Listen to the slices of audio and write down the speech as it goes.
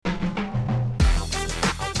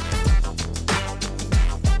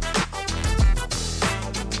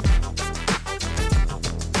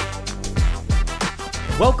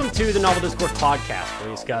to the Novel Discourse podcast, where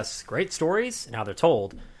we discuss great stories and how they're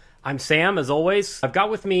told. I'm Sam, as always. I've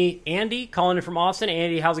got with me Andy, calling in from Austin.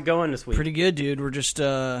 Andy, how's it going this week? Pretty good, dude. We're just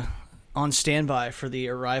on standby for the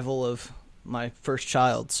arrival of my first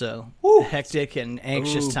child, so a hectic and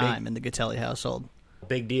anxious time in the Gatelli household.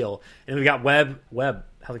 Big deal. And we got Webb. Webb,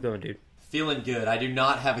 how's it going, dude? Feeling good. I do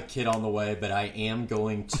not have a kid on the way, but I am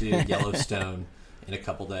going to Yellowstone in a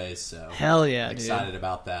couple days, so hell yeah, I'm excited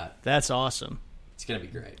about that. That's awesome. It's going to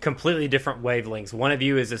be great. Completely different wavelengths. One of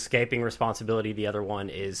you is escaping responsibility. The other one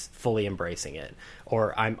is fully embracing it.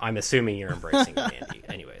 Or I'm assuming you're embracing it, Andy.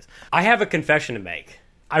 Anyways, I have a confession to make.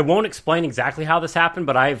 I won't explain exactly how this happened,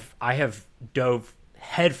 but I have dove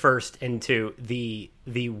headfirst into the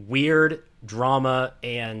weird drama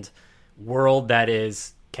and world that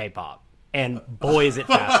is K-pop. And boy, is it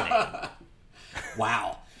fascinating.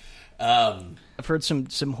 Wow. I've heard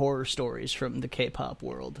some horror stories from the K-pop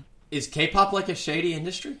world. Is K-pop like a shady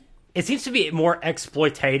industry? It seems to be more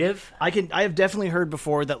exploitative. I have definitely heard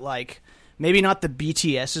before that, like, maybe not the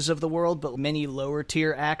BTSs of the world, but many lower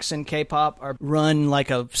tier acts in K-pop are run like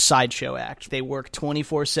a sideshow act. They work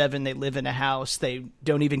 24/7. They live in a house. They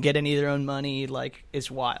don't even get any of their own money. Like, it's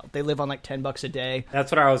wild. They live on like $10 a day. That's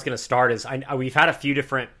what I was going to start. Is we've had a few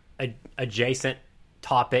different adjacent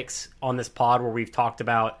topics on this pod where we've talked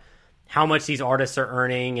about how much these artists are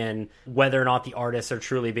earning and whether or not the artists are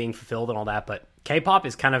truly being fulfilled and all that. But K-pop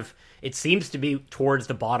is kind of, it seems to be towards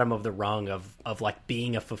the bottom of the rung of like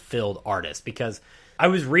being a fulfilled artist, because I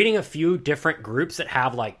was reading a few different groups that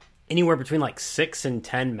have like anywhere between like 6 and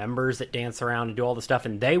 10 members that dance around and do all the stuff.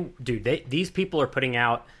 And these people are putting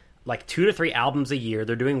out like 2 to 3 albums a year.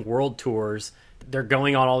 They're doing world tours. They're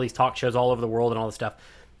going on all these talk shows all over the world and all this stuff.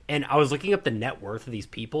 And I was looking up the net worth of these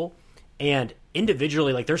people, and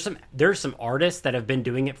individually, like there's some artists that have been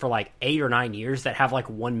doing it for like 8 or 9 years that have like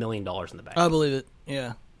 $1 million in the bank. I believe it.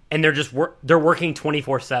 Yeah. And they're just they're working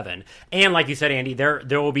 24/7. And like you said, Andy, there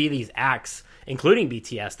will be these acts, including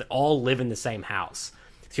BTS, that all live in the same house.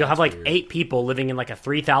 So you'll have like weird. 8 people living in like a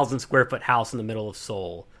 3,000 square foot house in the middle of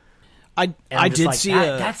Seoul. I did like, see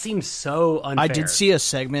that seems so unfair. I did see a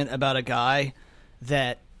segment about a guy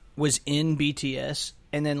that was in BTS,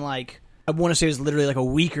 and then like I want to say it was literally like a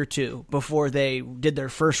week or two before they did their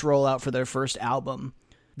first rollout for their first album.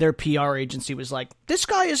 Their PR agency was like, this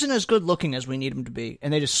guy isn't as good looking as we need him to be.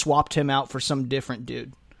 And they just swapped him out for some different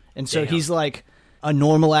dude. And so he's like a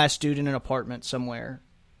normal ass dude in an apartment somewhere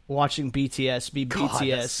watching BTS be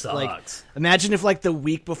BTS. Like, imagine if like the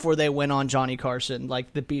week before they went on Johnny Carson,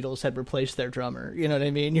 like the Beatles had replaced their drummer. You know what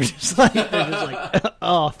I mean? You're just like, they're just like,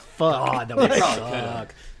 oh, fuck. God, that would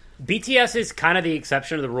suck. BTS is kind of the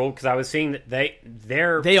exception to the rule, because I was seeing that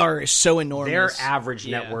they are so enormous. Their average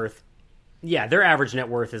net worth, their average net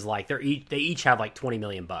worth is like they each have like $20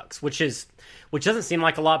 million, which doesn't seem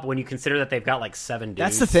like a lot, but when you consider that they've got like 7 dudes,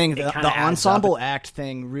 that's the thing. The ensemble act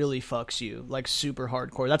thing really fucks you like super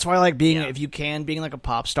hardcore. That's why like being like a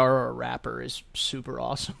pop star or a rapper is super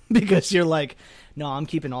awesome, because you're like, no, I'm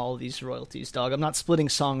keeping all of these royalties, dog. I'm not splitting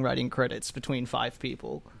songwriting credits between 5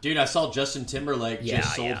 people. Dude, I saw Justin Timberlake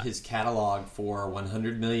just sold his catalog for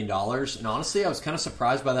 $100 million. And honestly, I was kind of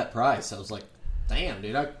surprised by that price. I was like, damn,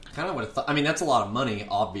 dude, I kind of would have thought... I mean, that's a lot of money,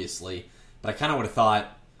 obviously. But I kind of would have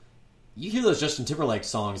thought... You hear those Justin Timberlake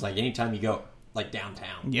songs like anytime you go like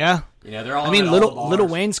downtown. Yeah. You know, they're all Little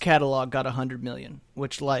Wayne's catalog got $100 million,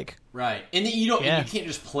 which like... Right. And you can't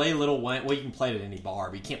just play Little Wayne... Well, you can play it at any bar,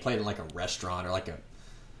 but you can't play it in like a restaurant or like a...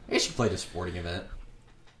 I guess you play at a sporting event.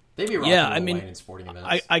 Maybe a Wayne in sporting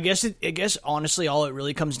events. I guess honestly, all it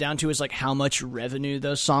really comes down to is like how much revenue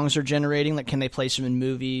those songs are generating. Like, can they place them in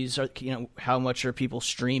movies? Or how much are people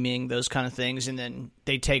streaming? Those kind of things, and then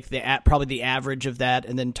they take probably the average of that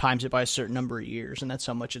and then times it by a certain number of years, and that's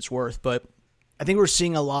how much it's worth. But I think we're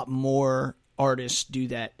seeing a lot more artists do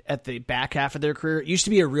that at the back half of their career. It used to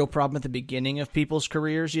be a real problem at the beginning of people's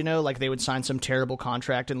careers. Like they would sign some terrible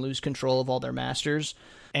contract and lose control of all their masters,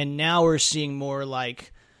 and now we're seeing more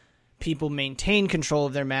like people maintain control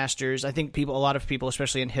of their masters. I think a lot of people,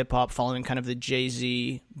 especially in hip hop, following kind of the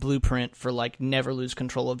Jay-Z blueprint for like never lose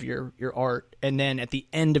control of your art. And then at the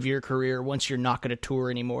end of your career, once you're not going to tour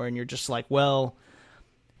anymore and you're just like, well,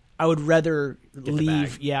 I would rather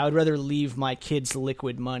leave. Yeah, I would rather leave my kids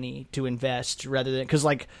liquid money to invest rather than, because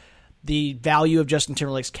like the value of Justin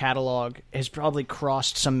Timberlake's catalog has probably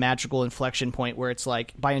crossed some magical inflection point where it's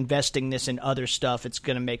like, by investing this in other stuff, it's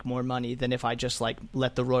going to make more money than if I just like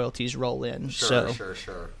let the royalties roll in. Sure.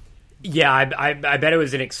 Yeah, I bet it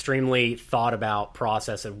was an extremely thought about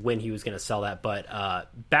process of when he was going to sell that. But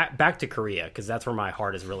back to Korea, because that's where my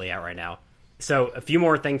heart is really at right now. So a few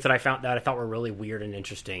more things that I found that I thought were really weird and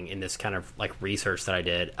interesting in this kind of like research that I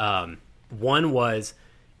did. One was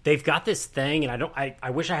they've got this thing, and I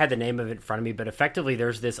wish I had the name of it in front of me, but effectively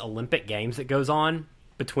there's this Olympic Games that goes on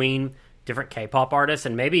between different K-pop artists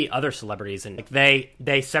and maybe other celebrities, and like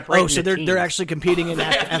they separate. Oh, so they're actually competing in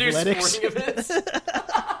athletics.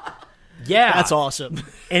 Yeah, that's awesome,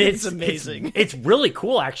 and it's amazing. It's really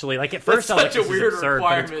cool, actually. Like at first, I was like, "This is absurd,"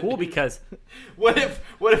 but it's cool because what if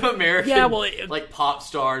American like pop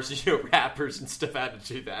stars, rappers and stuff had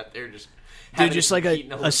to do that? They're just just like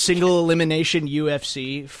a single elimination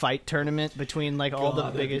UFC fight tournament between like all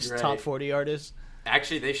the biggest top 40 artists.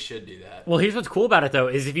 Actually, they should do that. Well, here's what's cool about it though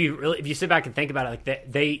is if you sit back and think about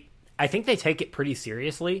it, like I think they take it pretty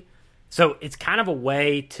seriously. So it's kind of a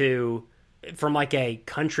way to, from like a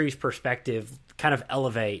country's perspective, kind of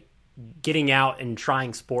elevate getting out and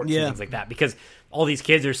trying sports and things like that, because all these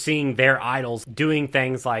kids are seeing their idols doing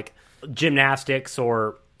things like gymnastics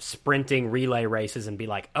or sprinting relay races and be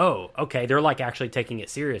like, oh, okay, they're like actually taking it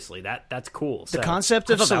seriously. That's cool. The concept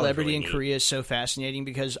of celebrity in Korea is so fascinating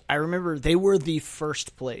because I remember they were the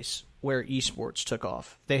first place where esports took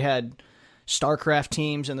off. They had StarCraft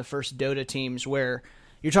teams and the first Dota teams where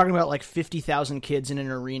you're talking about like 50,000 kids in an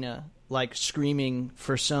arena like screaming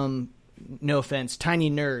for some, no offense, tiny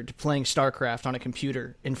nerd playing StarCraft on a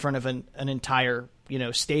computer in front of an entire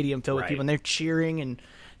stadium filled with people, and they're cheering and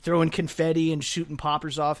throwing confetti and shooting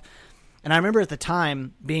poppers off. And I remember at the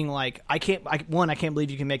time being like, I can't believe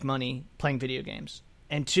you can make money playing video games.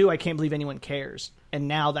 And two, I can't believe anyone cares. And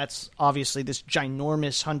now that's obviously this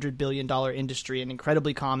ginormous $100 billion industry and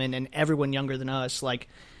incredibly common, and everyone younger than us, like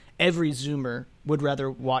every Zoomer would rather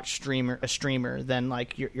watch a streamer than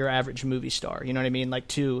like your average movie star. You know what I mean? Like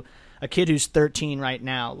to a kid who's 13 right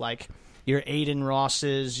now, like your Aiden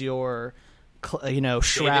Rosses, your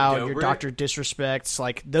Shroud, your Dr. Disrespects,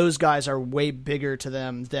 like those guys are way bigger to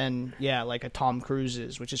them than like a Tom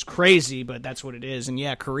Cruise's, which is crazy, but that's what it is.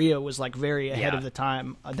 And Korea was like very ahead of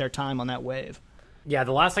their time on that wave. Yeah,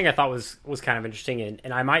 the last thing I thought was kind of interesting,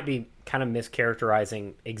 and I might be kind of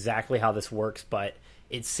mischaracterizing exactly how this works, but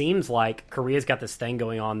it seems like Korea's got this thing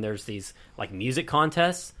going on. There's these like music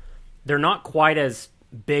contests. They're not quite as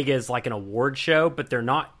big as like an award show, but they're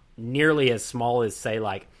not nearly as small as say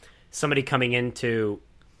like somebody coming into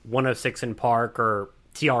 106 in Park or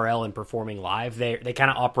TRL and performing live. They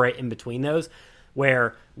kind of operate in between those,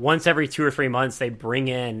 where once every 2 or 3 months they bring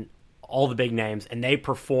in all the big names and they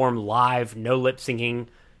perform live, no lip syncing,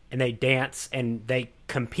 and they dance and they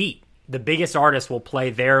compete. The biggest artist will play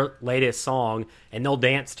their latest song and they'll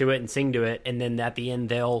dance to it and sing to it, and then at the end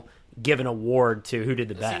they'll give an award to who did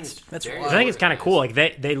the best. That's I think it's kind of cool. Like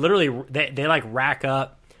they literally like rack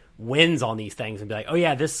up wins on these things and be like, oh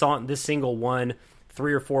yeah, this single won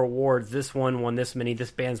 3 or 4 awards, this one won this many,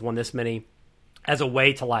 this band's won this many, as a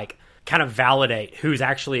way to like kind of validate who's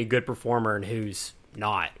actually a good performer and who's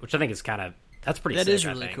not, which I think is kind of, that's pretty sick. That is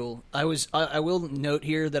really cool. I will note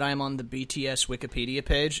here that I'm on the BTS Wikipedia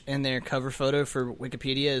page, and their cover photo for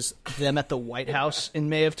Wikipedia is them at the White House in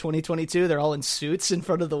May of 2022. They're all in suits in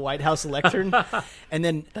front of the White House lectern. And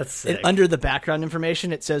then under the background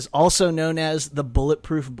information, it says also known as the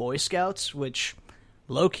Bulletproof Boy Scouts, which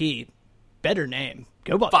low-key, better name.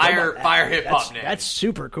 Fire hip-hop name. That's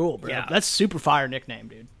super cool, bro. Yeah. That's super fire nickname,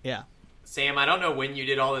 dude. Yeah. Sam, I don't know when you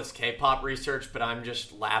did all this K-pop research, but I'm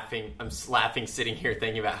just laughing. I'm laughing sitting here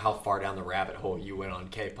thinking about how far down the rabbit hole you went on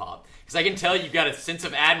K-pop. Because I can tell you've got a sense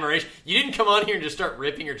of admiration. You didn't come on here and just start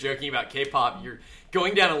ripping or joking about K-pop. You're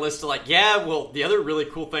going down a list of like, the other really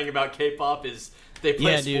cool thing about K-pop is they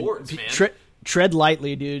play sports, man. Tread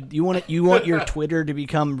lightly, dude. You want your Twitter to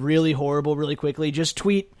become really horrible really quickly? Just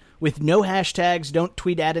tweet with no hashtags. Don't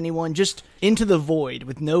tweet at anyone. Just into the void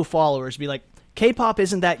with no followers. Be like, K-pop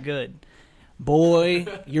isn't that good. Boy,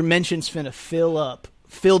 your mentions finna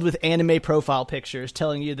filled with anime profile pictures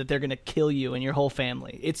telling you that they're gonna kill you and your whole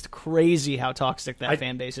family. It's crazy how toxic that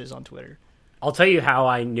fan base is on Twitter. I'll tell you how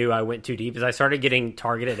I knew I went too deep is I started getting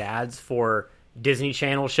targeted ads for Disney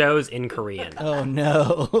Channel shows in Korean. Oh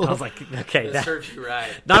no! I was like, okay, that serves you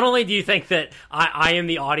right. Not only do you think that I am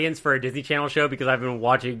the audience for a Disney Channel show because I've been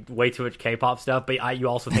watching way too much K-pop stuff, but you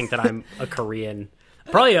also think that I'm a Korean.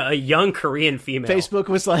 Probably a young Korean female. Facebook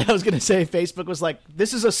was like,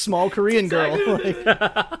 this is a small Korean girl.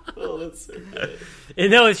 Oh, that's so good.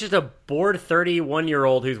 And no, it's just a bored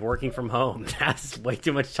 31-year-old who's working from home. Has way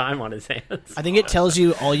too much time on his hands. I think it tells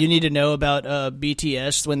you all you need to know about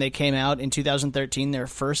BTS. When they came out in 2013, their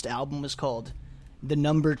first album was called The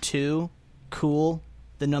Number 2, Cool,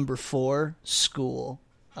 The Number 4, School.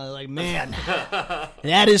 Like, man,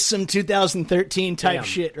 that is some 2013 type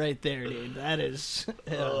shit right there, dude. That is,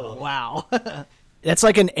 wow. That's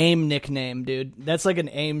like an AIM nickname, dude. That's like an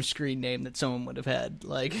AIM screen name that someone would have had.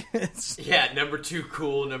 Like, yeah, number 2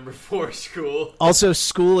 cool, number 4 school. Also,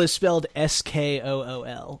 school is spelled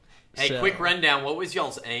SKOOL. Hey, so, quick rundown. What was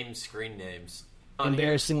y'all's AIM screen names?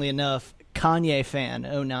 Embarrassingly enough, Kanye fan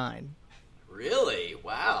 09. Really?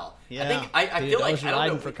 Wow. Yeah. I think I feel like I was I don't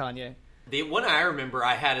riding know, for Kanye. The one I remember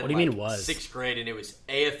I had in was 6th grade, and it was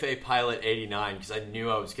AFA Pilot 89 because I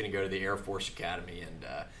knew I was going to go to the Air Force Academy, and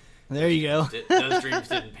there you go. Those dreams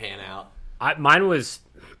didn't pan out. Mine was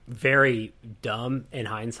very dumb in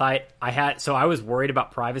hindsight. I was worried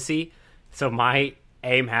about privacy, so my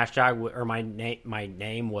AIM hashtag or my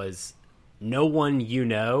name was no one you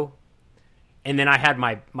know, and then I had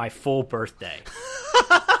my full birthday,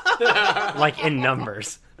 like in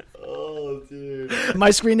numbers. Oh, dude.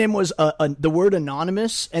 My screen name was the word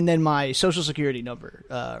anonymous, and then my social security number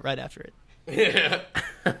right after it.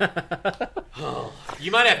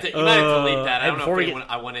 You might have to delete that. I don't know if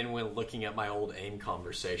I went in when looking at my old AIM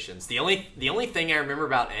conversations. The only thing I remember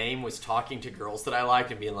about AIM was talking to girls that I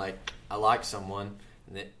liked and being like, I like someone,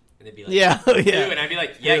 and they'd be like, yeah, who? And I'd be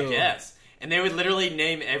like, yeah, I guess. And they would literally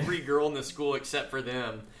name every girl in the school except for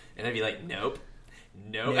them, and I'd be like, nope.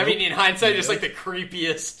 I mean, in hindsight, just like the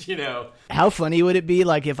creepiest, you know. How funny would it be,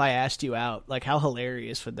 like, if I asked you out? Like, how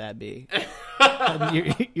hilarious would that be?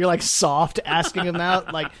 you're like soft asking them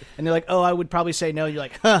out, like, and they're like, "Oh, I would probably say no." You're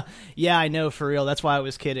like, "Huh, yeah, I know, for real. That's why I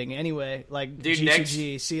was kidding." Anyway, like, dude,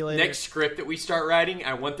 GCG, see you later. Next script that we start writing,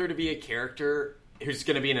 I want there to be a character who's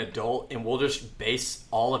going to be an adult, and we'll just base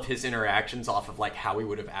all of his interactions off of like how we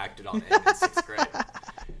would have acted on him in 6th grade.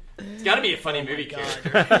 It's got to be a funny movie character.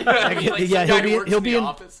 You know what I mean? Like, yeah, he'll be in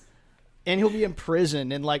office. And he'll be in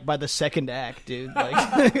prison in like by the 2nd act, dude.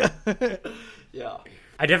 Like, yeah.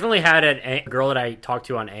 I definitely had a girl that I talked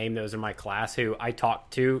to on AIM that was in my class who I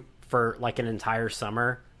talked to for like an entire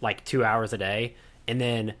summer, like 2 hours a day, and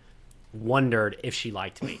then wondered if she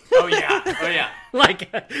liked me. Oh yeah.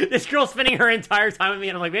 Like, this girl spending her entire time with me,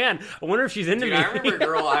 and I'm like, man, I wonder if she's into me. I remember a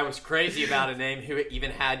girl I was crazy about a name who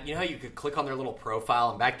even had, you know how you could click on their little profile,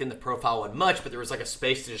 and back then the profile wasn't much, but there was like a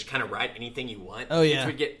space to just kind of write anything you want. Oh yeah. You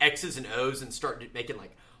would get X's and O's and start making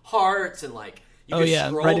like hearts and like you could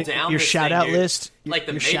scroll down your shout out list, like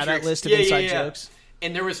the your Matrix. shout out list of inside jokes.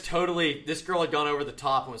 And there was totally, this girl had gone over the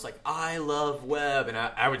top and was like, I love web. And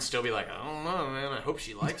I would still be like, I don't know, man. I hope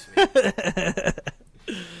she likes me.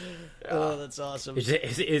 Oh, that's awesome.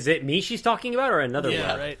 Is it me she's talking about or another one?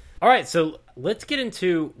 Yeah, right. All right, so let's get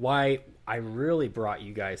into why I really brought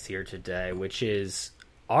you guys here today, which is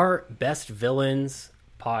our Best Villains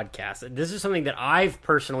podcast. This is something that I've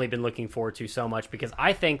personally been looking forward to so much because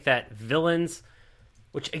I think that villains...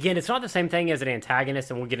 Which, again, it's not the same thing as an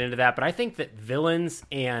antagonist, and we'll get into that, but I think that villains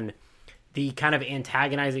and the kind of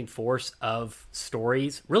antagonizing force of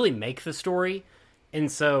stories really make the story.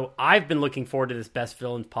 And so I've been looking forward to this Best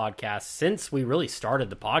Villains podcast since we really started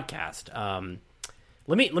the podcast.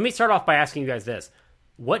 Let me start off by asking you guys this.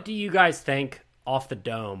 What do you guys think off the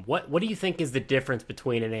dome? What do you think is the difference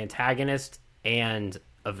between an antagonist and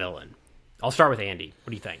a villain? I'll start with Andy.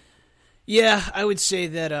 What do you think? Yeah, I would say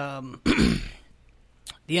that...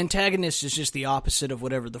 The antagonist is just the opposite of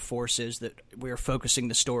whatever the force is that we're focusing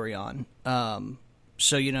the story on.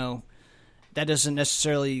 So, you know, that doesn't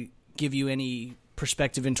necessarily give you any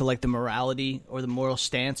perspective into, like, the morality or the moral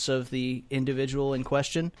stance of the individual in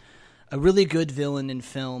question. A really good villain in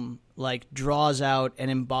film, like, draws out and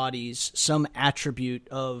embodies some attribute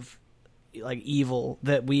of, like, evil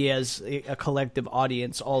that we as a collective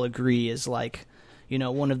audience all agree is, like, you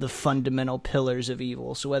know, one of the fundamental pillars of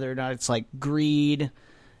evil. So whether or not it's, like, greed...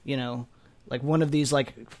 You know, like one of these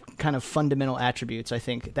like kind of fundamental attributes, I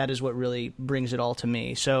think that is what really brings it all to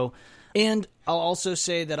me. So, and I'll also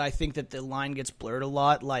say that I think that the line gets blurred a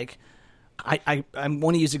lot. Like, I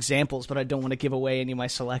want to use examples, but I don't want to give away any of my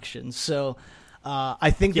selections. So, I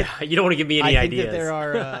think that you don't want to give me any ideas. That there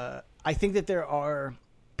are, I think that there are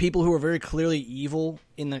people who are very clearly evil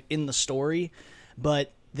in the story,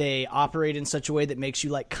 but they operate in such a way that makes you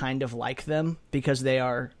like kind of like them because they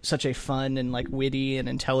are such a fun and like witty and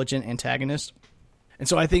intelligent antagonist. And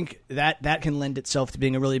so I think that can lend itself to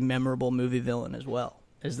being a really memorable movie villain as well.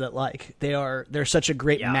 Is that like they're such a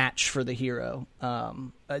great match for the hero,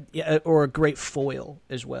 or a great foil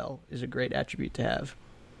as well is a great attribute to have.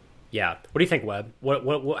 Yeah. What do you think, Webb?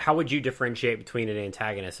 What how would you differentiate between an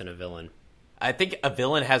antagonist and a villain? I think a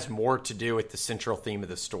villain has more to do with the central theme of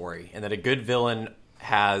the story, and that a good villain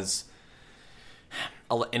has,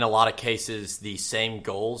 in a lot of cases, the same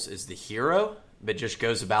goals as the hero, but just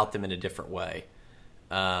goes about them in a different way.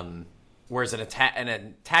 Whereas an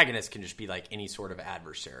antagonist can just be like any sort of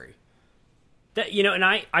adversary. That, you know, and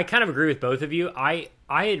I kind of agree with both of you. I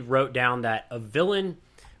had wrote down that a villain,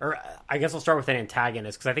 or I guess I'll start with an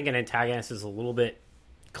antagonist, because I think an antagonist is a little bit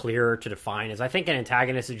clearer to define. Is I think an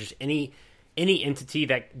antagonist is just any entity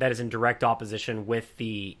that is in direct opposition with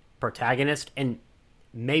the protagonist, and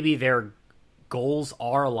maybe their goals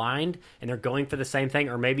are aligned and they're going for the same thing,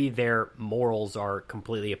 or maybe their morals are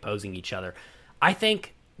completely opposing each other. I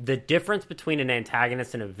think the difference between an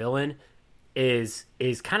antagonist and a villain is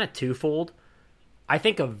kind of twofold. I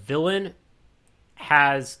think a villain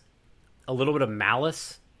has a little bit of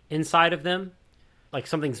malice inside of them, like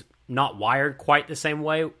something's not wired quite the same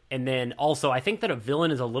way. And then also, I think that a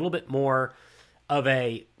villain is a little bit more of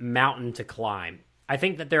a mountain to climb. I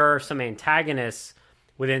think that there are some antagonists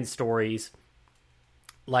within stories,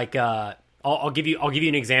 like I'll give you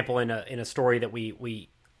an example in a story that we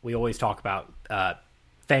always talk about.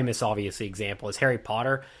 Famous, obviously, example is Harry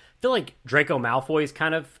Potter. I feel like Draco Malfoy is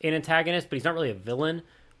kind of an antagonist, but he's not really a villain.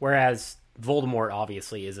 Whereas Voldemort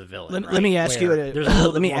obviously is a villain. Let me ask you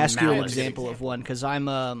an example of one, because I'm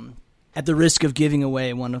at the risk of giving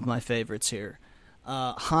away one of my favorites here.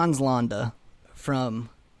 Hans Landa from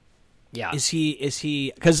is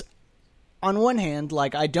he because on one hand,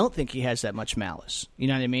 like, I don't think he has that much malice. You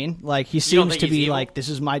know what I mean? Like, he seems to be like, this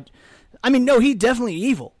is my. I mean, no, he's definitely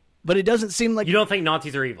evil, but it doesn't seem like you don't think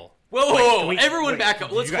Nazis are evil. Whoa, everyone back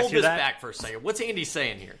up. Let's hold this back for a second. What's Andy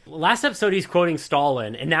saying here? Last episode, he's quoting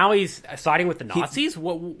Stalin, and now he's siding with the Nazis?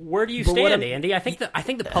 Where do you stand, Andy? I think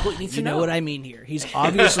the public needs to know. You know what I mean here. He's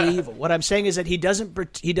obviously evil. What I'm saying is that he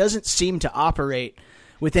doesn't seem to operate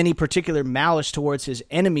with any particular malice towards his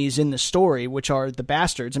enemies in the story, which are the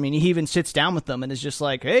bastards. I mean, he even sits down with them and is just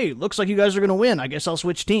like, hey, looks like you guys are going to win. I guess I'll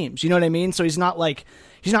switch teams. You know what I mean? So he's not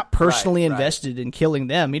personally invested in killing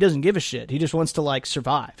them. He doesn't give a shit. He just wants to, like,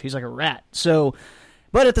 survive. He's like a rat. So,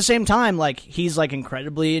 but at the same time, like, he's, like,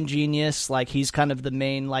 incredibly ingenious. Like, he's kind of the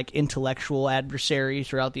main, like, intellectual adversary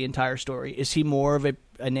throughout the entire story. Is he more of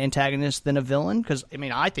an antagonist than a villain? Because, I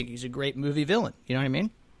mean, I think he's a great movie villain. You know what I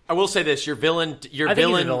mean? I will say this: your villain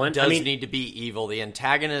does need to be evil. The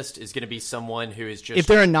antagonist is going to be someone who is just, if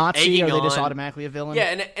they're a Nazi, are they just automatically a villain? Yeah,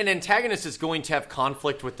 and an antagonist is going to have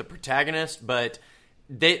conflict with the protagonist, but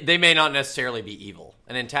they may not necessarily be evil.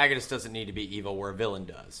 An antagonist doesn't need to be evil, where a villain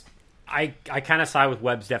does. I kind of side with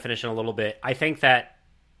Webb's definition a little bit. I think that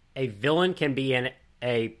a villain can be an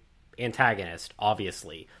antagonist,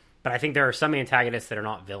 obviously, but I think there are some antagonists that are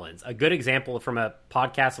not villains. A good example from a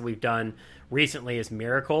podcast that we've done recently is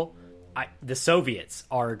Miracle. The Soviets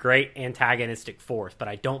are a great antagonistic force, but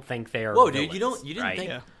I don't think they are. Whoa, villains, dude! You didn't right?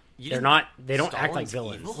 think they're not? They don't act like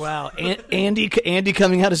villains. Evil? Wow, Andy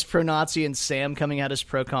coming out as pro-Nazi and Sam coming out as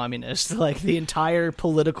pro-communist. Like, the entire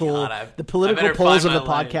political polls of the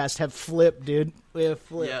podcast have flipped, dude. We have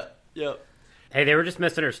flipped. Yeah. Hey, they were just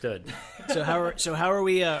misunderstood. So how are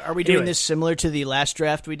we? Are we doing this similar to the last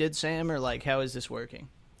draft we did, Sam, or like how is this working?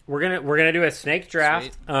 We're gonna do a snake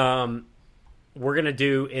draft. Sweet. We're going to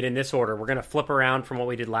do it in this order. We're going to flip around from what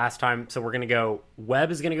we did last time. So we're going to go, Webb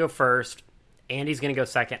is going to go first, Andy's going to go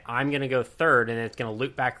second, I'm going to go third, and then it's going to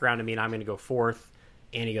loop back around to me, and I'm going to go fourth,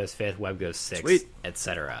 Andy goes fifth, Webb goes sixth,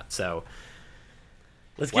 etc. So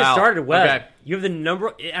let's get started. Webb, you have the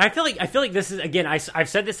number. I feel like this is, again, I've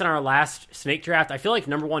said this in our last snake draft. I feel like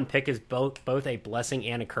number one pick is both a blessing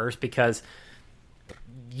and a curse, because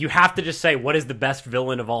you have to just say, what is the best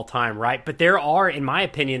villain of all time, right? But there are, in my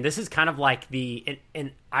opinion, this is kind of like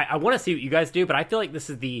and I want to see what you guys do, but I feel like this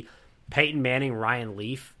is the Peyton Manning, Ryan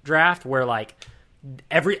Leaf draft, where, like,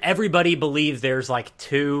 everybody believes there's, like,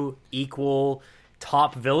 two equal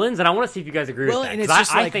top villains, and I want to see if you guys agree with that, because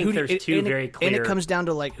I think there's two very clear. And it comes down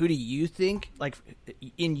to, like, who do you think, like,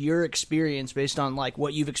 in your experience, based on, like,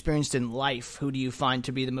 what you've experienced in life, who do you find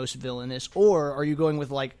to be the most villainous? Or are you going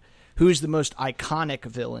with, like, who's the most iconic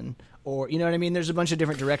villain? Or, you know what I mean? There's a bunch of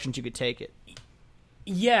different directions you could take it.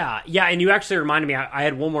 Yeah, and you actually reminded me, I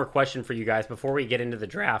had one more question for you guys before we get into the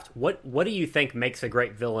draft. What do you think makes a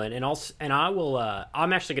great villain? And I will,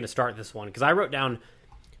 I'm actually going to start this one, because I wrote down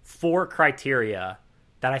 4 criteria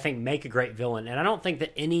that I think make a great villain. And I don't think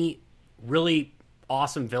that any really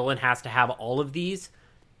awesome villain has to have all of these.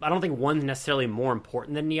 I don't think one's necessarily more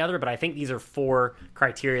important than the other, but I think these are 4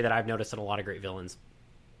 criteria that I've noticed in a lot of great villains.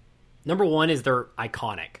 Number 1 is they're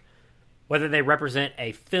iconic. Whether they represent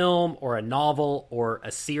a film or a novel or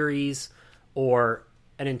a series or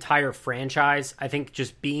an entire franchise, I think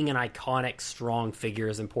just being an iconic, strong figure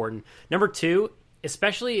is important. Number 2,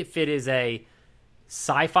 especially if it is a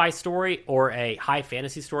sci-fi story or a high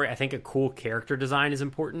fantasy story, I think a cool character design is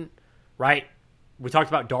important, right? we talked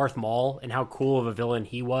about Darth Maul and how cool of a villain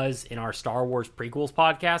he was in our Star Wars prequels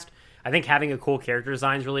podcast. I think having a cool character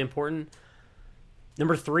design is really important.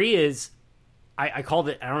 Number 3 is, I called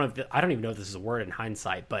it, I don't even know if this is a word in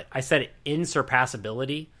hindsight, but I said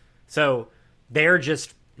insurpassability. So they're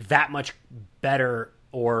just that much better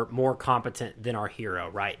or more competent than our hero,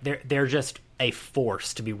 right? They're just a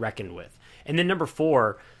force to be reckoned with. And then number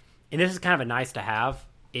 4, and this is kind of a nice to have,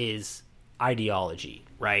 is ideology,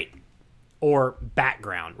 right? Or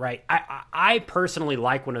background, right? I personally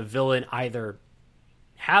like when a villain either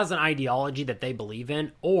has an ideology that they believe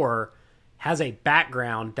in or has a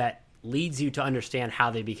background that leads you to understand how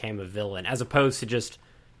they became a villain, as opposed to just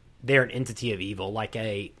they're an entity of evil, like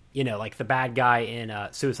like the bad guy in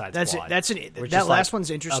Suicide Squad. That last one's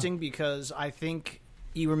interesting because I think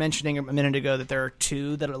you were mentioning a minute ago that there are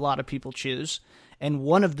 2 that a lot of people choose, and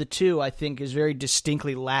one of the 2 I think is very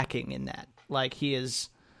distinctly lacking in that. Like he is.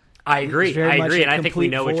 I agree, and I think we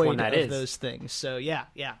know which one that is. Those things. So yeah.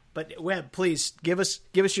 But Webb, please give us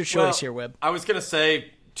your choice here, Webb. I was gonna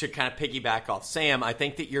say, to kind of piggyback off Sam, I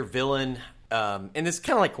think that your villain, and this is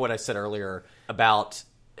kind of like what I said earlier about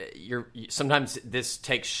sometimes this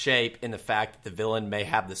takes shape in the fact that the villain may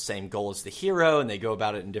have the same goal as the hero and they go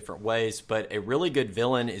about it in different ways, but a really good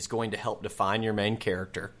villain is going to help define your main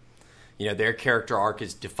character. Their character arc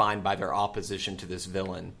is defined by their opposition to this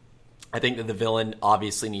villain. I think that the villain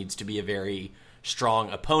obviously needs to be a very strong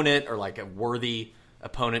opponent or like a worthy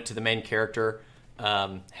opponent to the main character.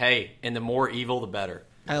 And the more evil, the better.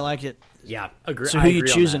 I like it. Yeah, agree. So who are you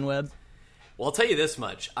choosing, Webb? Well, I'll tell you this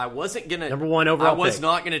much. I wasn't going to... Number 1 overall I was pick.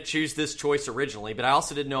 not going to choose this choice originally, but I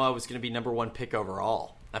also didn't know I was going to be number 1 pick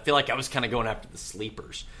overall. I feel like I was kind of going after the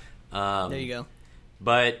sleepers. There you go.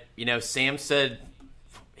 But, Sam said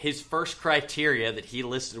his first criteria that he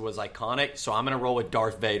listed was iconic, so I'm going to roll with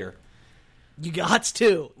Darth Vader. You got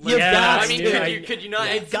to. Could you not?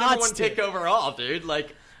 It's number 1 pick overall, dude.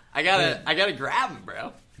 Like, I gotta grab him,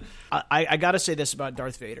 bro. I gotta say this about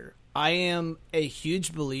Darth Vader. I am a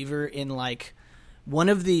huge believer in like one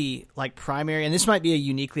of the like primary, and this might be a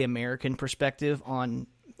uniquely American perspective on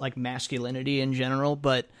like masculinity in general,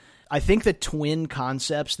 but I think the twin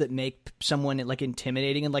concepts that make someone like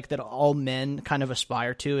intimidating and like that all men kind of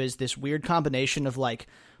aspire to is this weird combination of like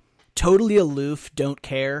totally aloof, don't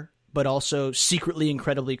care, but also secretly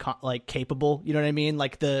incredibly like capable. You know what I mean?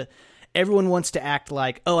 Like everyone wants to act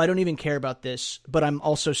like, oh, I don't even care about this, but I'm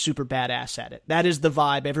also super badass at it. That is the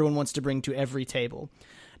vibe everyone wants to bring to every table.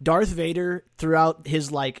 Darth Vader, throughout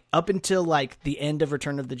his like up until like the end of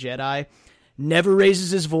Return of the Jedi, never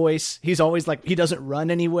raises his voice. He's always like, he doesn't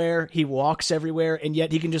run anywhere. He walks everywhere, and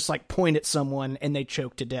yet he can just like point at someone and they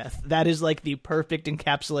choke to death. That is like the perfect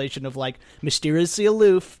encapsulation of like mysteriously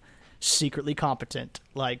aloof, secretly competent.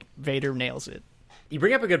 Like Vader nails it. You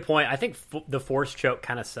bring up a good point. I think the Force choke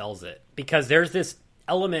kind of sells it, because there's this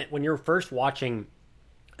element when you're first watching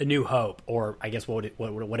A New Hope, or I guess what it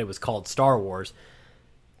was called, Star Wars.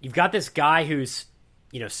 You've got this guy who's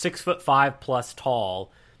 6'5" plus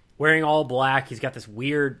tall, wearing all black. He's got this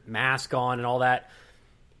weird mask on and all that.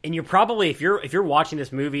 And you're probably, if you're watching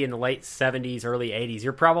this movie in the late 70s, early 80s,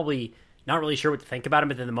 you're probably not really sure what to think about him.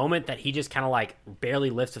 But in the moment that he just kind of like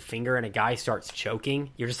barely lifts a finger and a guy starts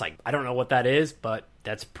choking, you're just like, I don't know what that is, but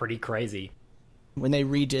that's pretty crazy. When they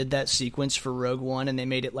redid that sequence for Rogue One and they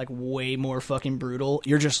made it like way more fucking brutal,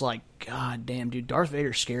 you're just like, God damn, dude, Darth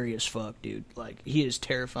Vader's scary as fuck, dude. Like, he is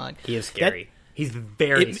terrifying. He is scary. He's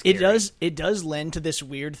very scary. It does lend to this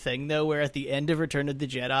weird thing, though, where at the end of Return of the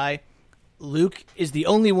Jedi, Luke is the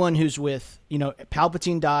only one who's with,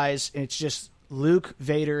 Palpatine dies, and it's just Luke,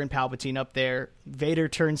 Vader, and Palpatine up there. Vader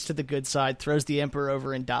turns to the good side, throws the Emperor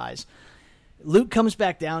over, and dies. Luke comes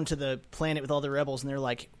back down to the planet with all the rebels, and they're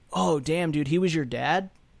like, oh, damn, dude, he was your dad?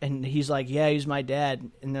 And he's like, yeah, he's my dad.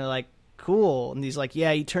 And they're like, cool. And he's like,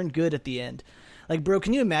 yeah, he turned good at the end. Like, bro,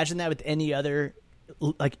 can you imagine that with any other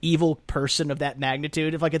like evil person of that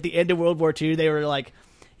magnitude? If like at the end of World War II they were like,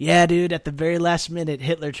 yeah, dude, at the very last minute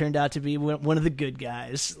Hitler turned out to be one of the good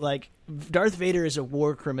guys. Like, Darth Vader is a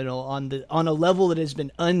war criminal on a level that has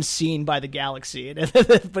been unseen by the galaxy.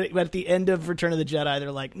 But at the end of Return of the Jedi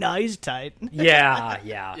they're like, nah, he's tight. Yeah.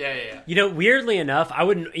 Weirdly enough, I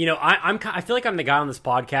wouldn't, I feel like I'm the guy on this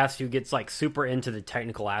podcast who gets like super into the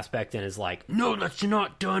technical aspect and is like, no, that's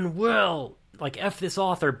not done well, like F this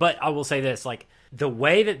author. But I will say this, like, the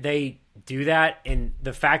way that they do that and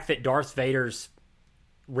the fact that Darth Vader's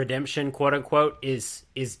redemption, quote unquote, is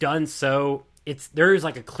done so there's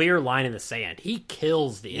like a clear line in the sand. He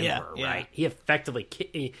kills the Emperor, right? He effectively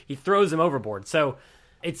he throws him overboard. So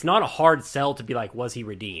it's not a hard sell to be like, was he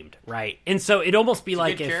redeemed, right? And so it'd almost be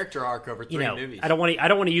like a good character arc over 3 movies. I don't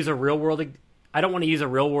want to use a real world I don't want to use a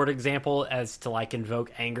real world example as to like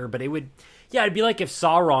invoke anger, but it'd be like if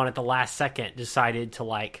Sauron at the last second decided to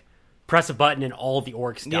like press a button and all the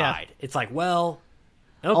orcs died. Yeah. It's like, well,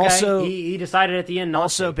 okay, also, he decided at the end not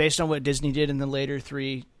also to. Based on what Disney did in the later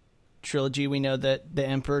 3 trilogy, we know that the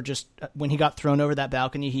Emperor just, when he got thrown over that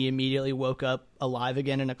balcony, he immediately woke up alive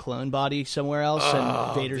again in a clone body somewhere else,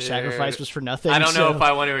 and Vader's sacrifice was for nothing. I don't know if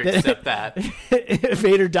I want to accept that.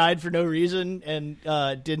 Vader died for no reason and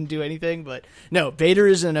didn't do anything, but no, Vader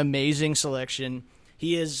is an amazing selection.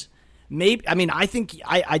 He is maybe, I mean, I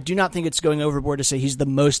do not think it's going overboard to say he's the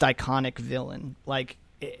most iconic villain. Like,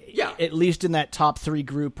 at least in that top 3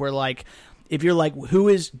 group where, like, if you're like,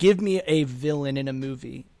 give me a villain in a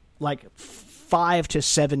movie, like 5 to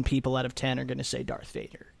 7 people out of 10 are going to say Darth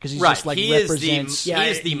Vader because he's just like he represents. He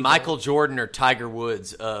is the Michael Jordan or Tiger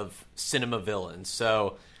Woods of cinema villains.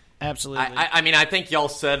 So absolutely. I mean, I think y'all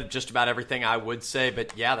said just about everything I would say,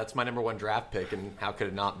 but yeah, that's my number 1 draft pick, and how could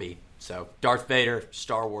it not be? So Darth Vader,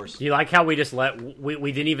 Star Wars. Do you like how we just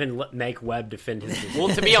we didn't even make Webb defend his decision?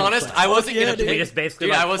 Well, to be honest, I wasn't going to pick. We just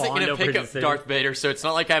basically I wasn't going to pick up Darth Vader, so it's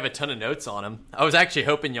not like I have a ton of notes on him. I was actually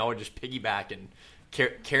hoping y'all would just piggyback and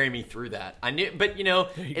carry me through that. I knew, but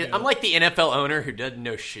I'm like the NFL owner who doesn't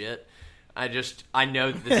know shit. I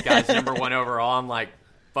know that this guy's number 1 overall. I'm like,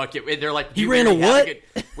 fuck it. They're like, you ran a what?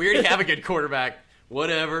 We already have a good quarterback.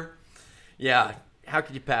 Whatever. Yeah. How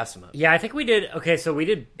could you pass him up? Yeah, I think we did. Okay, so we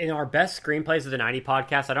did in our best screenplays of the 90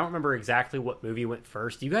 podcast. I don't remember exactly what movie went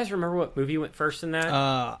first. Do you guys remember what movie went first in that?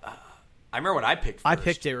 I remember what I picked first. I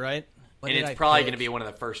picked it, right? And it's probably going to be one of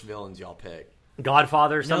the first villains y'all pick.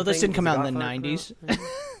 Godfather or something? No, this didn't come out in the 90s.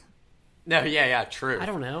 No, yeah, true. I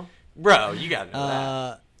don't know. Bro, you got to know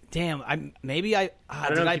that. Damn, I don't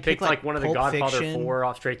know if you picked like one of the Godfather Fiction? 4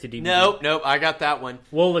 off straight to DVD. Nope, I got that one.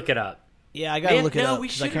 We'll look it up. Yeah, I gotta look it up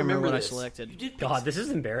because I can't remember what I selected. God, this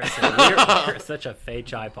is embarrassing. We're such a Fei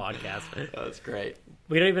Chai podcast. That's great.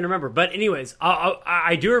 We don't even remember. But anyways,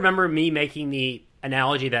 I do remember me making the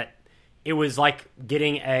analogy that it was like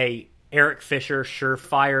getting a Eric Fisher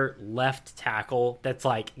surefire left tackle that's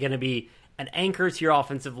like going to be an anchor to your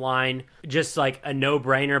offensive line, just like a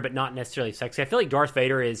no-brainer, but not necessarily sexy. I feel like Darth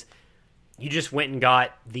Vader is, you just went and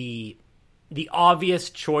got the obvious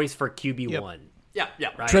choice for QB1. Yeah.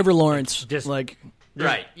 Right? Trevor Lawrence.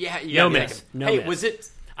 Right. Yeah, you no gotta miss. No hey,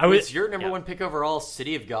 miss. Was your number 1 pick overall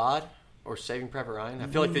City of God or Saving Private Ryan? I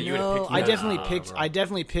feel like that you would have picked I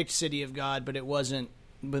definitely picked City of God, but it wasn't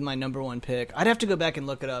with my number 1 pick. I'd have to go back and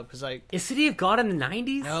look it up because Is City of God in the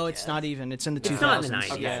 90s? No, it's not even. It's in the 2000s. It's not in the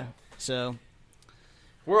 90s. Okay. Yeah. So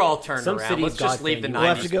we're all turned around. City Let's of just God leave the thing.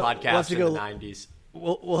 90s podcast in the 90s.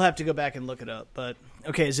 We'll have to go back and look it up. But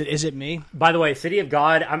okay, is it me? By the way, City of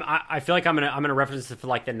God. I feel like I'm gonna reference it for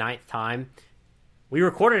like the 9th time. We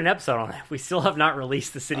recorded an episode on that. We still have not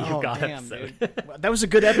released the City of God episode. That was a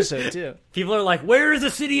good episode too. People are like, "Where is the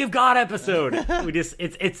City of God episode?" We just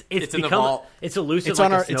it's in the vault. It's elusive. It's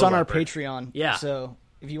on like our Patreon. Yeah. So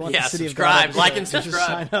if you want the City of God, subscribe, like and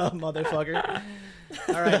subscribe. Just sign up, motherfucker.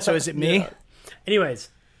 All right. So is it me? Yeah. Anyways,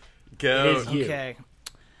 go. It is you. Okay.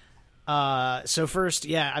 So first,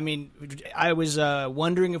 I mean, I was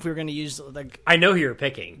wondering if we were going to use like. I know who you're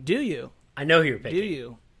picking. Do you? I know who you're picking. Do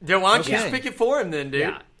you? Then why don't you just pick it for him then, dude?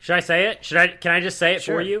 Yeah. Should I say it? Can I just say it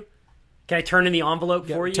for you? Can I turn in the envelope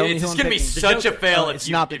for you? Tell me It's who just I'm going to be picking. such a fail if It's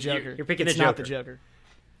you... not the Joker. You're picking it's the Joker. not the Joker.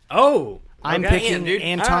 Oh, I'm okay. picking dude.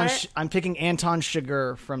 Anton. Right. I'm picking Anton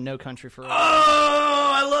Chigurh from No Country for Old Men.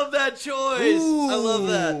 Oh, I love that choice. I love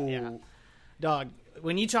that. Yeah, dog.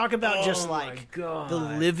 When you talk about just like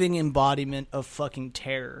the living embodiment of fucking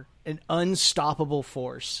terror, an unstoppable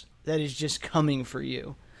force that is just coming for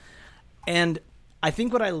you, and I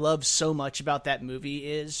think what I love so much about that movie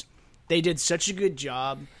is they did such a good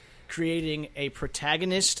job creating a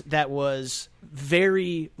protagonist that was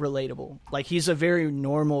very relatable. Like, he's a very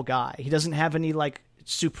normal guy. He doesn't have any like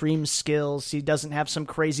supreme skills. He doesn't have some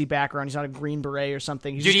crazy background. He's not a Green Beret or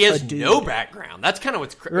something. He's Dude, he just has a dude. no background. That's kind of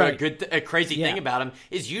what's Right. a crazy thing Yeah. about him.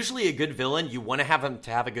 Is usually a good villain, you want to have him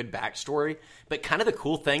to have a good backstory. But kind of the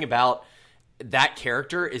cool thing about that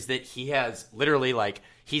character is that he has literally like,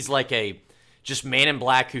 he's like a just man in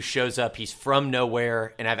black who shows up. He's from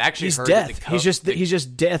nowhere, and I've actually He's heard death. that He's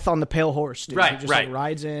just death on the pale horse, dude. Right, he just right. Like,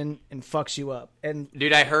 rides in and fucks you up. And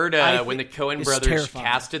dude, I heard when the Coen it's brothers terrifying.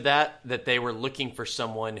 casted that they were looking for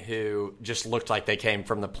someone who just looked like they came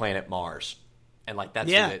from the planet Mars, and like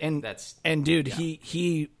that's and dude,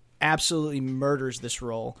 he absolutely murders this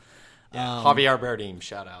role. Javier Bardem,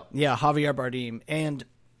 shout out. Yeah, Javier Bardem. And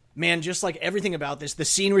man, just like everything about this, the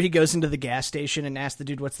scene where he goes into the gas station and asks the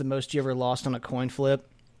dude what's the most you ever lost on a coin flip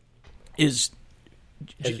is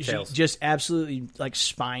just absolutely like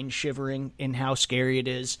spine shivering in how scary it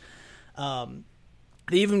is. And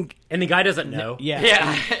the guy doesn't know.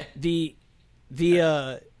 Yeah.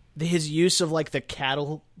 His use of like the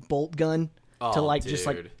cattle bolt gun to like just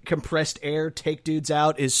like compressed air take dudes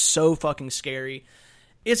out is so fucking scary.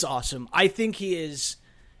 It's awesome. I think he is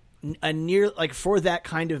a near like for that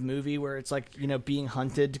kind of movie where it's like, you know, being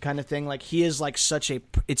hunted kind of thing. Like he is like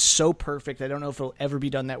it's so perfect. I don't know if it'll ever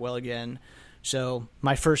be done that well again. So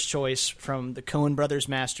my first choice from the Coen brothers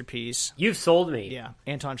masterpiece. You've sold me. Yeah,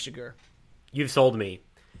 Anton Chigurh. You've sold me.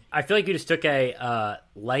 I feel like you just took a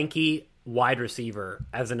lanky wide receiver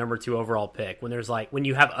as a number 2 overall pick when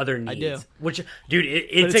you have other needs. I do. Which, dude,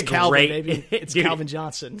 it's a Calvin, great. Baby. It's dude, Calvin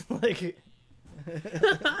Johnson. Like,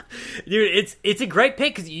 dude, it's a great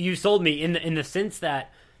pick because you sold me in the sense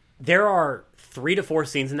that there are 3 to 4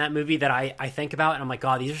 scenes in that movie that I think about and I'm like,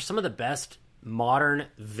 God, these are some of the best modern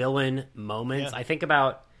villain moments. Yeah. I think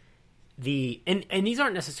about and these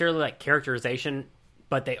aren't necessarily like characterization,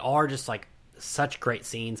 but they are just like such great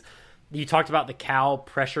scenes. You talked about the cow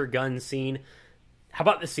pressure gun scene. How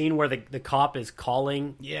about the scene where the cop is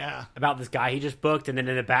calling about this guy he just booked, and then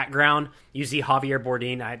in the background you see Javier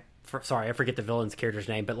Bardem. I forget the villain's character's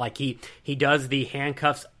name, but like he does the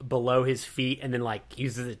handcuffs below his feet and then like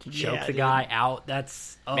uses it to choke the guy out.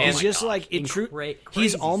 That's it's just like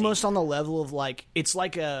he's almost scene. on the level of like it's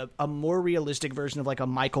like a more realistic version of like a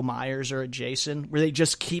Michael Myers or a Jason, where they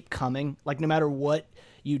just keep coming. Like no matter what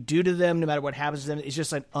you do to them, no matter what happens to them, it's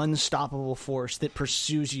just an unstoppable force that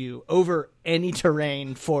pursues you over any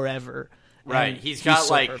terrain forever. Right, he's got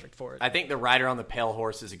so like perfect for it. I think the rider on the pale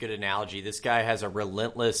horse is a good analogy. This guy has a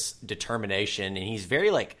relentless determination, and he's very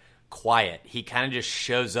like quiet. He kind of just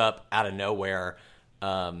shows up out of nowhere,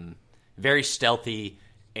 very stealthy,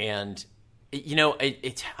 and you know,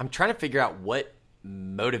 I'm trying to figure out what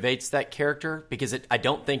motivates that character because I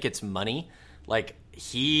don't think it's money. Like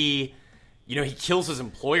he kills his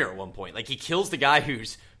employer at one point. Like he kills the guy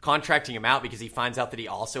who's contracting him out because he finds out that he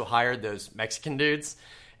also hired those Mexican dudes.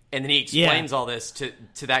 And then he explains all this to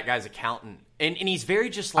that guy's accountant. And he's very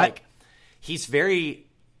just like, he's very,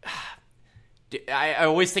 I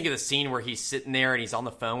always think of the scene where he's sitting there and he's on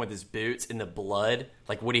the phone with his boots and the blood,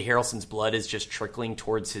 like Woody Harrelson's blood is just trickling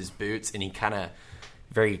towards his boots. And he kind of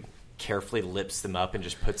very carefully lips them up and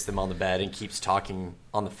just puts them on the bed and keeps talking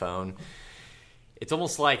on the phone. It's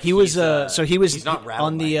almost like he was he's not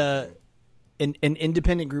on the an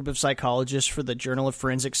independent group of psychologists for the Journal of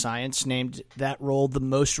Forensic Science named that role the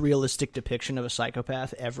most realistic depiction of a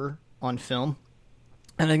psychopath ever on film.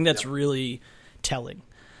 And I think that's really telling.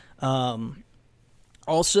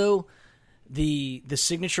 Also, the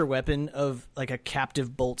signature weapon of like a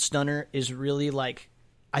captive bolt stunner is really like,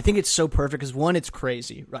 I think it's so perfect because one, it's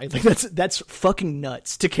crazy, right? Like that's fucking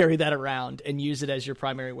nuts to carry that around and use it as your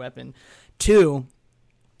primary weapon. 2,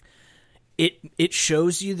 it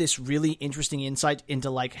shows you this really interesting insight into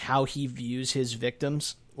like how he views his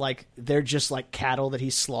victims. Like they're just like cattle that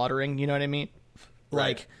he's slaughtering. You know what I mean?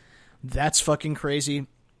 Right. Like that's fucking crazy.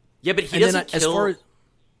 Yeah, but he doesn't kill.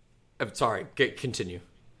 I'm sorry. Continue.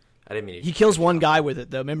 I didn't mean to. He kills one guy with it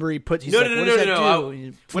though. Remember he put. He's no.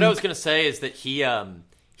 What I was gonna say is that he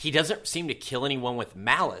doesn't seem to kill anyone with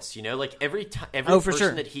malice. You know, like every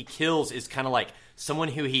person that he kills is kind of like someone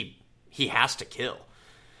who he has to kill.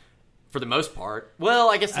 For the most part. Well,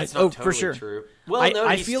 I guess that's not totally for sure. true. Well,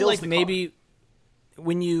 I feel like maybe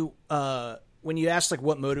when you ask like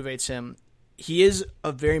what motivates him, he is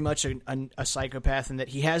very much a psychopath in that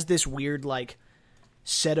he has this weird like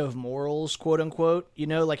set of morals, quote unquote. You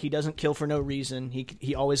know, like he doesn't kill for no reason.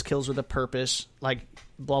 He always kills with a purpose. Like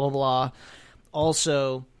blah blah blah.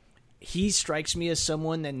 Also, he strikes me as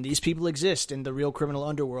someone, and these people exist in the real criminal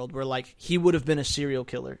underworld, where like he would have been a serial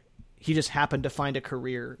killer. He just happened to find a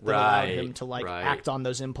career that allowed him to like act on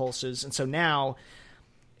those impulses. And so now,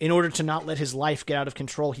 in order to not let his life get out of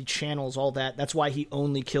control, he channels all that. That's why he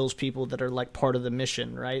only kills people that are like part of the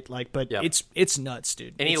mission, right? Like, but it's nuts,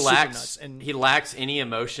 dude. And it's he lacks any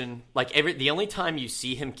emotion. Like the only time you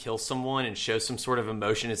see him kill someone and show some sort of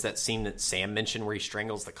emotion is that scene that Sam mentioned where he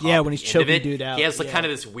strangles the cop. Yeah, when he's choking dude out. He has like kind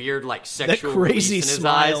of this weird like sexual that crazy release in his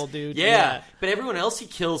smile, eyes. dude. Yeah, but everyone else he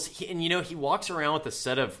kills, and you know he walks around with a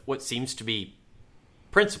set of what seems to be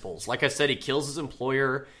principles. Like I said, he kills his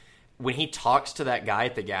employer. When he talks to that guy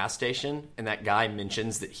at the gas station, and that guy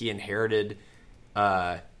mentions that he inherited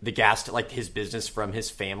the gas, like his business from his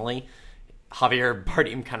family, Javier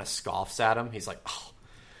Bardem kind of scoffs at him. He's like, "Oh."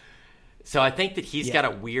 So I think that he's got a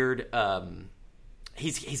weird,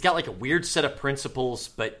 he's got like a weird set of principles,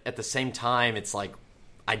 but at the same time, it's like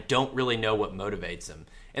I don't really know what motivates him.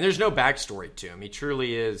 And there's no backstory to him. He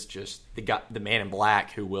truly is just the man in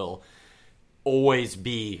black who will always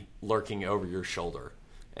be lurking over your shoulder.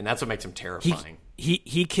 And that's what makes him terrifying.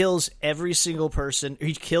 He kills every single person.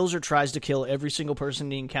 He kills or tries to kill every single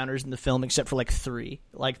person he encounters in the film except for like 3.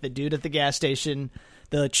 Like the dude at the gas station,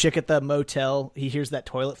 the chick at the motel. He hears that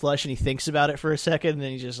toilet flush and he thinks about it for a second, and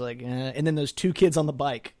then he's just like, and then those 2 kids on the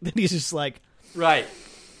bike. Then he's just like, right,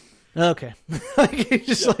 okay. Like, he's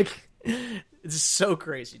just like, it's so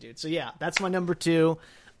crazy, dude. So yeah, that's my number 2.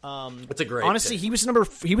 That's a great. Honestly, pick.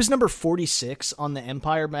 he was number 46 on the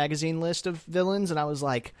Empire magazine list of villains, and I was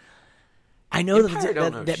like, I know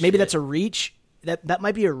that maybe that's a reach. That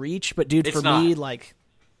might be a reach, but dude, for me, like,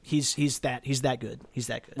 he's that good. He's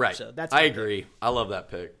that good. Right. So that's I agree. I love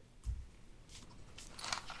that pick.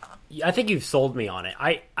 I think you've sold me on it.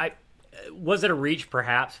 I was it a reach,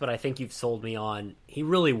 perhaps, but I think you've sold me on. He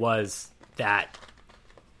really was that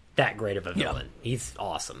great of a villain. Yeah. He's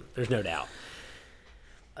awesome. There's no doubt.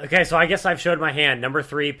 Okay, so I guess I've showed my hand. Number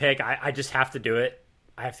 3 pick. I just have to do it.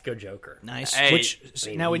 I have to go Joker. Nice.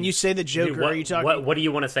 Hey, now, when you say the Joker, are you talking? What do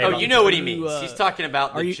you want to say? Oh, you know what he means. He's talking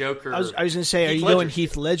about the Joker. I was going to say, are you going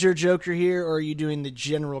Heath Ledger Joker here, or are you doing the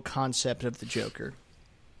general concept of the Joker?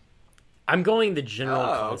 I'm going the general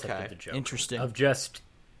concept of the Joker. Interesting. Of just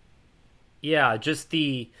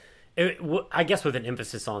the. I guess with an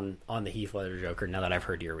emphasis on the Heath Ledger Joker. Now that I've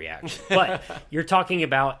heard your reaction, but you're talking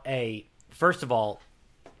about first of all,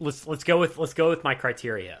 let's go with my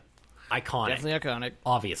criteria. Iconic. Definitely iconic.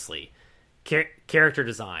 Obviously. Character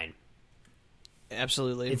design.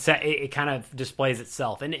 Absolutely. It kind of displays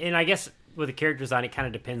itself. And I guess with the character design, it kind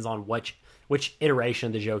of depends on which iteration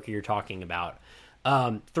of the Joker you're talking about.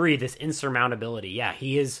 3, this insurmountability. Yeah,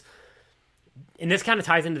 he is... And this kind of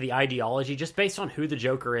ties into the ideology, just based on who the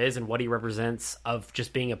Joker is and what he represents, of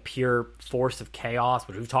just being a pure force of chaos,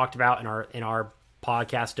 which we've talked about in our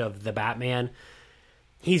podcast of The Batman.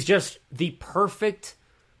 He's just the perfect...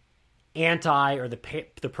 or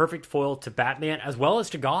the perfect foil to Batman as well as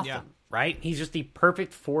to Gotham, right? He's just the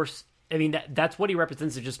perfect force. I mean, that's what he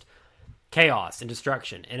represents, is just chaos and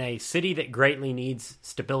destruction in a city that greatly needs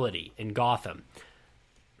stability in Gotham.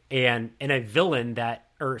 And a villain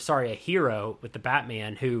a hero with the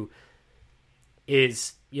Batman who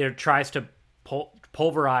is, tries to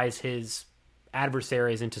pulverize his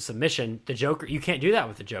adversaries into submission. The Joker, you can't do that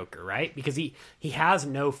with the Joker, right? Because he has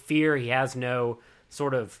no fear. He has no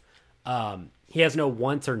sort of, he has no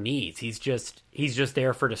wants or needs. He's just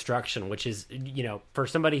there for destruction, which is, for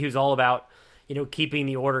somebody who's all about, keeping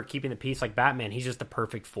the order, keeping the peace like Batman, he's just the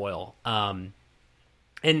perfect foil.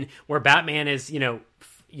 And where Batman is,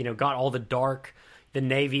 got all the dark, the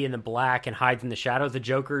navy and the black, and hides in the shadows, the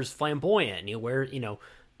Joker's flamboyant. He'll wear,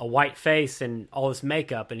 a white face and all this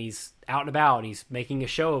makeup, and he's out and about, and he's making a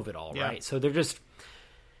show of it all, right? So they're just...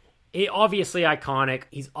 obviously iconic.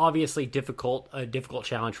 He's obviously a difficult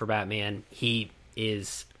challenge for Batman. He's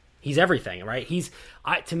everything, right?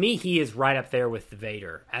 To me, he is right up there with the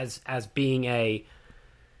Vader as being a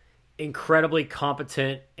incredibly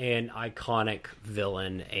competent and iconic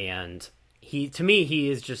villain. And to me, he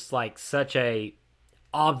is just like such a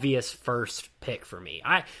obvious first pick for me.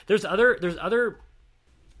 There's other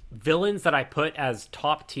villains that I put as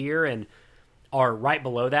top tier and are right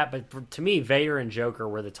below that, but to me, Vader and Joker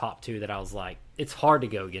were the top 2 that I was like, it's hard to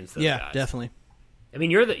go against those guys. Yeah, definitely. I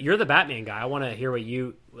mean, you're the Batman guy. I want to hear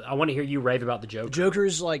you rave about the Joker. The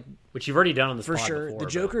Joker's like, which you've already done on this for pod sure. Before, the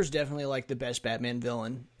Joker's definitely like the best Batman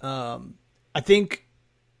villain. I think,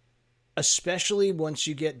 especially once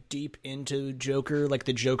you get deep into Joker, like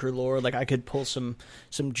the Joker lore, like I could pull some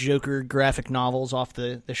Joker graphic novels off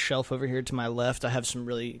the shelf over here to my left. I have some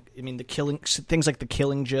really, things like the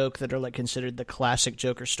Killing Joke that are like considered the classic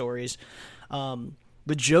Joker stories.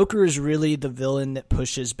 The Joker is really the villain that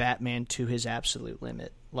pushes Batman to his absolute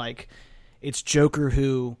limit. Like, it's Joker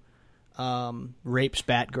who rapes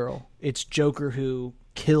Batgirl. It's Joker who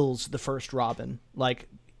kills the first Robin. Like,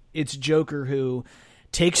 it's Joker who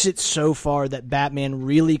takes it so far that Batman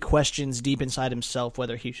really questions deep inside himself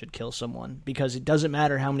whether he should kill someone, because it doesn't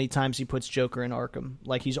matter how many times he puts Joker in Arkham.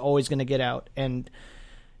 Like, he's always going to get out. And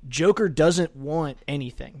Joker doesn't want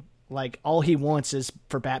anything. Like, all he wants is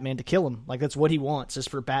for Batman to kill him. Like, that's what he wants, is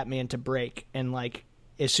for Batman to break. And, like,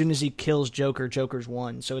 as soon as he kills Joker, Joker's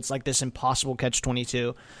won. So it's like this impossible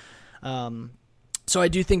catch-22. So I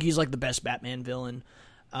do think he's, like, the best Batman villain.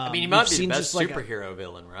 He might be the best superhero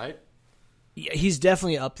villain, right? Yeah, he's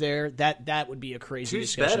definitely up there. That would be a crazy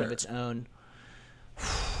discussion of its own.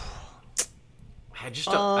 I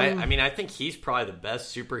think he's probably the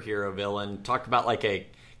best superhero villain. Talk about like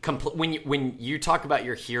when you talk about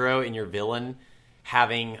your hero and your villain,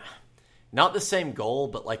 having not the same goal,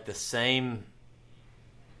 but like the same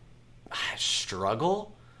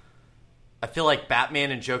struggle. I feel like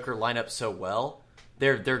Batman and Joker line up so well.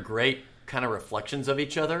 They're great kind of reflections of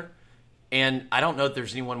each other. And I don't know if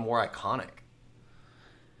there's anyone more iconic.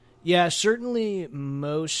 Yeah, certainly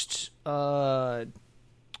most, I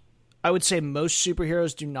would say most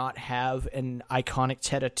superheroes do not have an iconic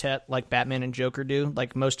tete-a-tete like Batman and Joker do.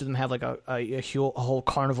 Like, most of them have like a whole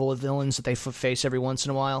carnival of villains that they face every once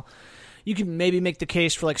in a while. You can maybe make the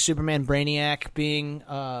case for like Superman, Brainiac being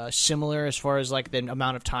similar as far as like the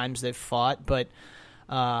amount of times they've fought, but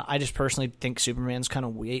I just personally think Superman's kind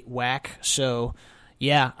of whack. So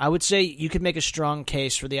yeah, I would say you could make a strong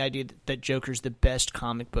case for the idea that Joker's the best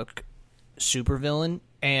comic book supervillain,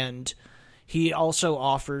 and he also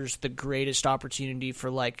offers the greatest opportunity for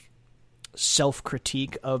like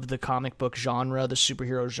self-critique of the comic book genre, the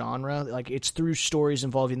superhero genre. Like, it's through stories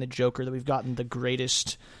involving the Joker that we've gotten the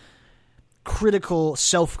greatest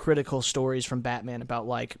self-critical stories from Batman about,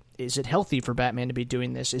 like, is it healthy for Batman to be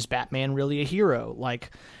doing this? Is Batman really a hero? Like,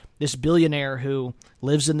 this billionaire who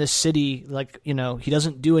lives in this city, like, you know, he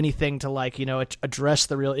doesn't do anything to, like, you know, address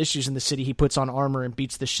the real issues in the city. He puts on armor and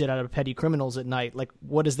beats the shit out of petty criminals at night. Like,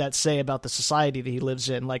 what does that say about the society that he lives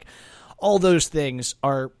in? Like, all those things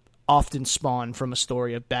are often spawn from a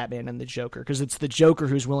story of Batman and the Joker, because it's the Joker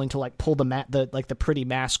who's willing to like pull the pretty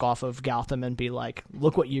mask off of Gotham and be like,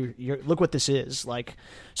 look what look what this is like.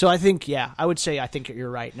 So I think, yeah, I would say I think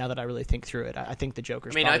you're right. Now that I really think through it, I think the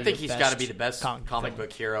Joker's. I mean, I think he's got to be the best comic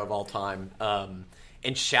book hero of all time.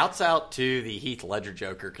 And shouts out to the Heath Ledger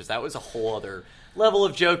Joker, because that was a whole other level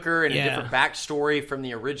of Joker and a different backstory from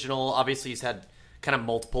the original. Obviously, he's had kind of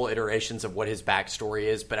multiple iterations of what his backstory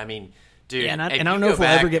is, but I mean. Dude, yeah, and I don't know if we'll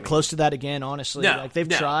ever get close to that again, honestly. No, like, they've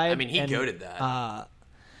tried. I mean, he goated that.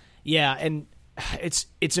 Yeah, and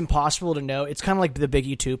it's impossible to know. It's kind of like the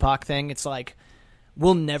Biggie Tupac thing. It's like,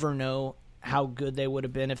 we'll never know how good they would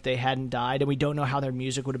have been if they hadn't died, and we don't know how their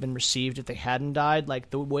music would have been received if they hadn't died. Like,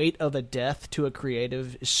 the weight of a death to a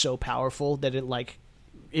creative is so powerful that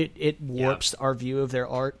it warps our view of their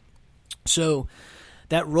art. So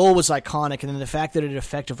that role was iconic, and then the fact that it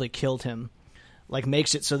effectively killed him like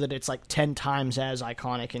makes it so that it's like 10 times as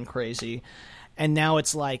iconic and crazy. And now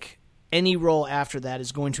it's like any role after that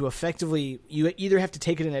is going to effectively, you either have to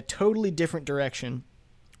take it in a totally different direction,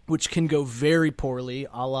 which can go very poorly,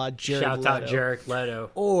 a la Jared Leto. Shout out Jared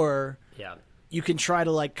Leto. Or you can try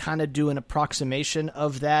to like kind of do an approximation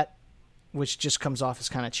of that, which just comes off as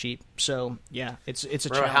kind of cheap. So yeah, it's a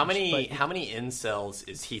challenge. How many incels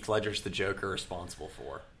is Heath Ledger's the Joker responsible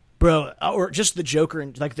for? Bro, or just the Joker,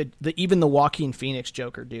 and like even the Joaquin Phoenix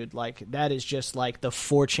Joker, dude, like that is just like the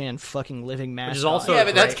 4chan fucking living mascot. Which is also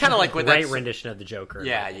but that's kind of like what great rendition of the Joker.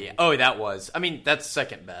 Yeah. Oh, that was. I mean, that's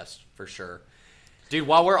second best for sure, dude.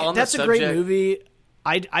 While we're on that's the subject, subject, a great movie.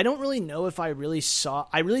 I don't really know if I really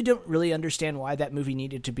don't really understand why that movie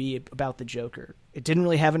needed to be about the Joker. It didn't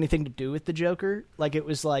really have anything to do with the Joker. Like, it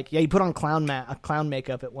was like, yeah, he put on clown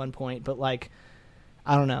makeup at one point, but like,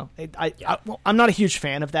 I don't know. I'm not a huge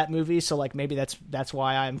fan of that movie, so like maybe that's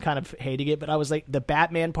why I'm kind of hating it. But I was like, the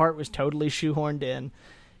Batman part was totally shoehorned in.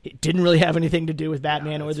 It didn't really have anything to do with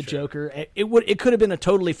Batman or the Joker. It could have been a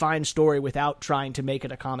totally fine story without trying to make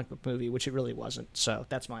it a comic book movie, which it really wasn't. So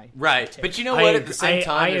that's my take. But you know what? At the same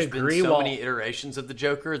time, there's been so many iterations of the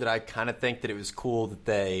Joker that I kind of think that it was cool that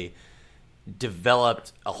they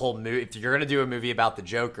developed a whole movie. If you're going to do a movie about the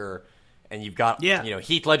Joker, and you've got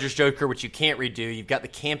Heath Ledger's Joker, which you can't redo. You've got the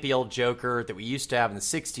campy old Joker that we used to have in the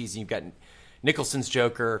 '60s, and you've got Nicholson's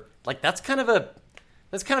Joker. Like, that's kind of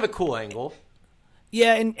a cool angle.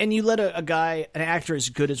 Yeah, and you let an actor as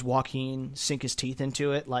good as Joaquin sink his teeth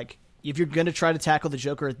into it. Like, if you're going to try to tackle the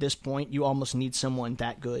Joker at this point, you almost need someone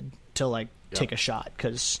that good to like take a shot,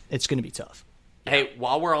 because it's going to be tough. Hey,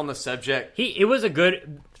 while we're on the subject, it was a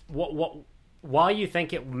good. While you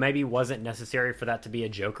think it maybe wasn't necessary for that to be a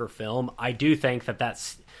Joker film, I do think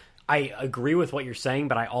that's. I agree with what you're saying,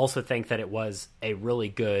 but I also think that it was a really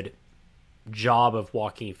good job of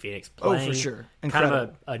Joaquin Phoenix playing. Oh, for sure. Kind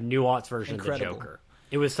of a nuanced version of the Joker.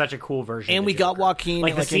 It was such a cool version. And of we the Joker. got Joaquin,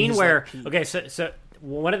 like the scene where like, so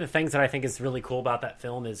one of the things that I think is really cool about that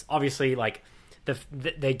film is obviously like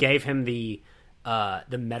they gave him the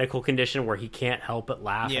medical condition where he can't help but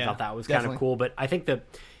laugh. I thought that was kind of cool, but I think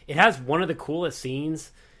it has one of the coolest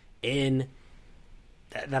scenes that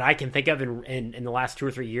I can think of in the last 2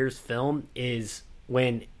 or 3 years film is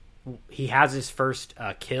when he has his first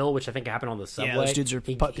kill, which I think happened on the subway. Yeah, those dudes are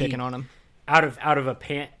picking on him. That's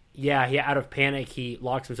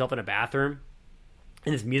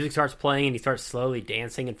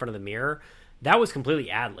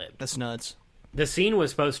nuts. the scene was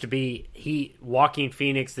supposed to be Joaquin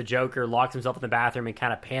Phoenix, the Joker, locks himself in the bathroom and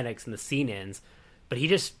kind of panics, and the scene ends. But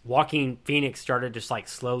Joaquin Phoenix started just like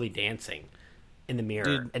slowly dancing in the mirror,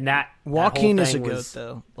 dude, and that Joaquin that is a whole thing goat was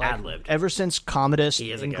though. Ad-libbed. Ever since Commodus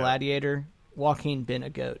He is a and goat. Gladiator, Joaquin been a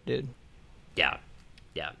goat, dude.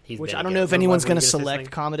 Yeah, he's Which been I a don't goat. know if anyone's When going to we get this select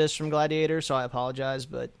thing. Commodus from Gladiator, so I apologize,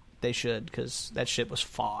 but they should because that shit was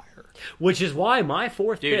fire. Which is why my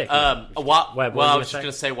fourth Dude, pick. well, What I you was just gonna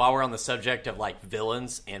going to say, while we're on the subject of like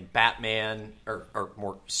villains and Batman or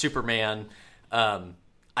more Superman,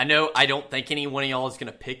 I know I don't think any one of y'all is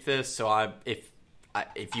going to pick this, so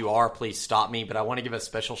if you are, please stop me. But I want to give a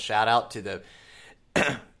special shout out to the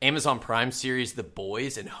Amazon Prime series, The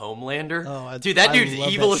Boys and Homelander. Oh, dude, that I dude's love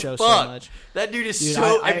evil that as show fuck. so much. That dude is Dude,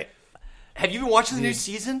 so. I- have you been watching the new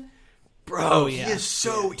season? Bro, Oh, yeah. he is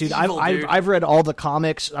so Dude, evil, dude. I've read all the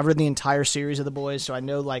comics. I've read the entire series of The Boys, so I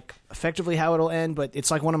know like effectively how it'll end. But it's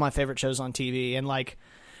like one of my favorite shows on TV. And like,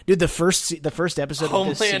 dude, the first episode of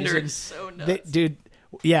this Homelander season, is so nuts. dude,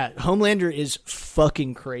 yeah, Homelander is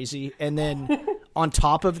fucking crazy. And then on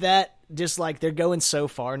top of that, just like they're going so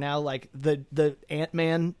far now, like the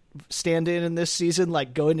Ant-Man stand-in in this season,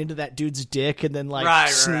 like going into that dude's dick and then like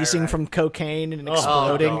sneezing from cocaine and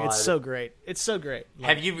exploding. God. It's so great. It's so great.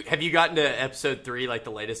 Have you gotten to episode 3, like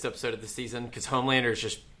the latest episode of the season? Because Homelander is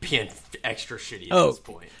just being extra shitty at this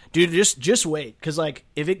point. Dude, just wait, because like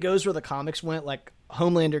if it goes where the comics went, like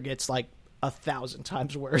Homelander gets like 1,000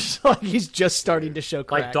 times worse. Like he's just starting to show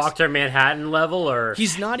cracks. like Dr. Manhattan level, or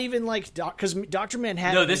He's not even like because Dr.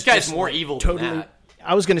 Manhattan. No, this is guy's just, more like, evil totally, than that.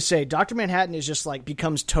 I was gonna say Dr. Manhattan is just like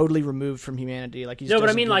becomes totally removed from humanity. Like he's no, but I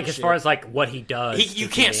doesn't mean, give like a as shit. far as like what he does, You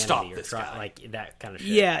to can't humanity stop or this try- guy. like that kind of shit.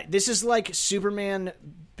 Yeah, this is like Superman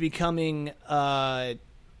becoming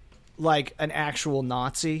like an actual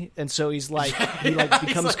Nazi, and so he's like he like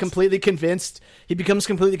becomes completely convinced. He becomes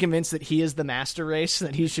completely convinced that he is the master race,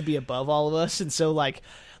 that he should be above all of us, and so like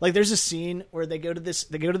there's a scene where they go to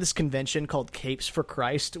this convention called Capes for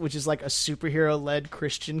Christ, which is like a superhero led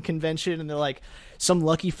Christian convention, and they're like some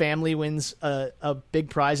lucky family wins a big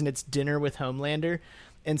prize and it's dinner with Homelander.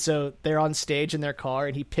 And so they're on stage in their car,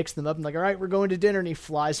 and he picks them up and like, all right, we're going to dinner, and he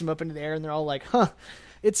flies them up into the air, and they're all like, huh,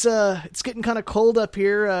 it's getting kind of cold up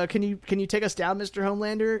here. Can you take us down, Mr.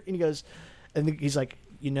 Homelander? And he goes, and he's like,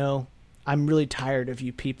 I'm really tired of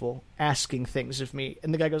you people asking things of me.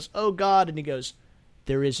 And the guy goes, oh God, and he goes,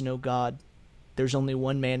 there is no God. There's only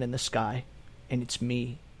one man in the sky, and it's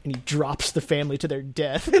me. And he drops the family to their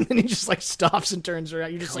death, and then he just like stops and turns around.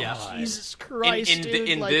 You're just like, Jesus Christ, dude.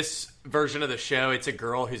 In like, this version of the show, it's a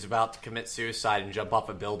girl who's about to commit suicide and jump off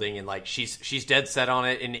a building, and like she's dead set on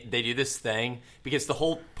it. And they do this thing because the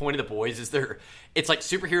whole point of The Boys is it's like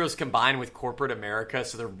superheroes combined with corporate America,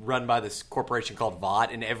 so they're run by this corporation called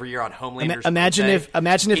Vought. And every year on Homelander's imagine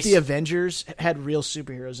birthday, if the Avengers had real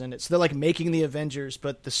superheroes in it. So they're like making the Avengers,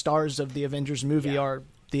 but the stars of the Avengers movie are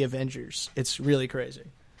the Avengers. It's really crazy.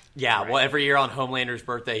 Yeah, well, every year on Homelander's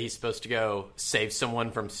birthday, he's supposed to go save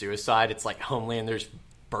someone from suicide. It's like Homelander's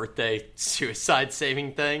birthday suicide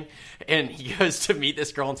saving thing. And he goes to meet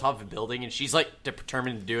this girl on top of a building, and she's like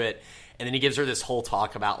determined to do it. And then he gives her this whole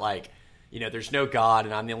talk about like, there's no God,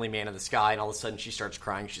 and I'm the only man in the sky. And all of a sudden, she starts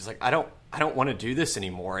crying. She's like, I don't want to do this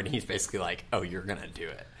anymore. And he's basically like, oh, you're gonna do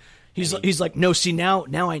it. He's like, no, see now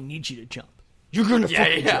I need you to jump. You're gonna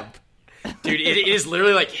fucking jump, dude. It is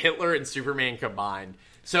literally like Hitler and Superman combined.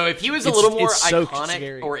 So if he was a little more so iconic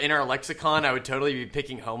scary. or in our lexicon, I would totally be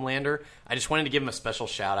picking Homelander. I just wanted to give him a special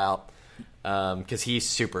shout out because he's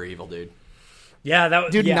super evil, dude. Yeah, that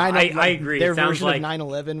was. Dude, Yeah, 9/11 I agree. Their It sounds version like of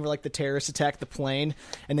 9/11, where like the terrorists attack the plane,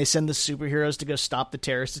 and they send the superheroes to go stop the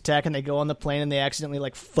terrorist attack, and they go on the plane and they accidentally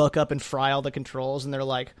like fuck up and fry all the controls, and they're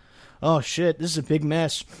like, "Oh shit, this is a big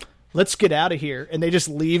mess. Let's get out of here." And they just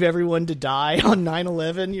leave everyone to die on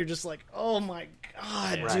 9/11. You're just like, "Oh my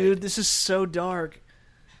god, dude, this is so dark."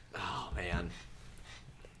 Oh man,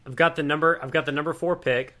 I've got the number 4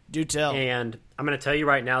 pick. Do tell. And I'm going to tell you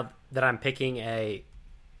right now that I'm picking a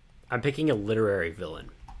literary villain.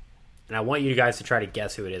 And I want you guys to try to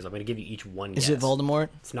guess who it is. I'm going to give you each one guess. Is it Voldemort?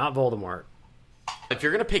 It's not Voldemort. if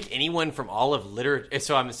you're gonna pick anyone from all of literature, it's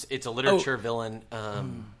a literature villain.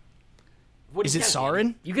 What Is it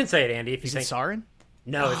Sauron? You can say it, Andy, if you Is think. it Sauron?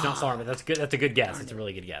 No, it's not Sauron, but that's good. That's a good guess. It's a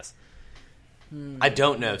really good guess. I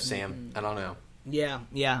don't know, Sam. I don't know.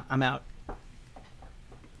 Yeah, I'm out.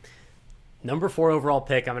 Number 4 overall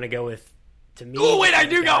pick, I'm going to go with, to me... Oh, wait, I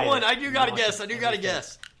do got one. I do got to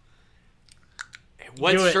guess.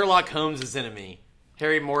 What's Sherlock Holmes' enemy?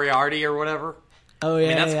 Harry Moriarty or whatever? Oh,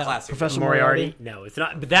 yeah, that's yeah. classic. Professor Moriarty? No, it's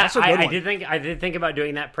not. But that, That's a good I one. did think about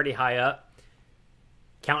doing that pretty high up.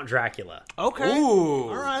 Count Dracula. Okay. Ooh,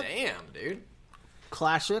 All right. damn, dude.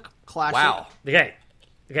 Classic. Wow. Okay.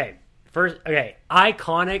 First,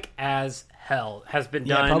 iconic as hell has been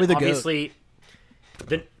done. Probably the Obviously,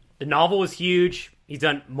 the novel was huge. He's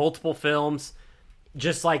done multiple films.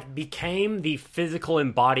 Just like became the physical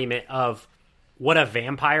embodiment of what a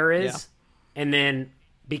vampire is, and then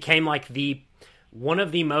became like one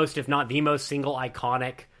of the most, if not the most, single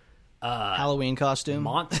iconic Halloween costume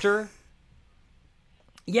monster.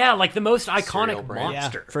 Yeah, like the most iconic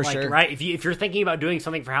monster, for sure. Right? If you're thinking about doing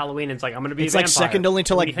something for Halloween, it's like I'm going to be. It's a like vampire. second only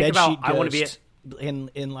to like bedsheet I want to be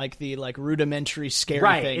in like the like rudimentary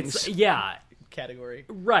scary things. Category.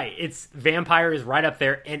 Right. It's vampire is right up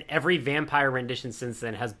there, and every vampire rendition since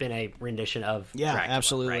then has been a rendition of Dracula,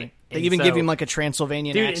 absolutely. Right? They even give him like a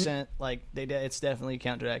Transylvanian accent. It's definitely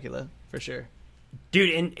Count Dracula for sure.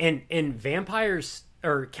 Dude, and vampires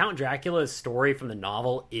or Count Dracula's story from the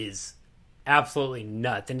novel is absolutely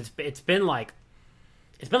nuts, and it's been like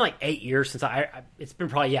 8 years since it's been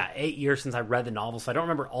probably 8 years since I read the novel, so I don't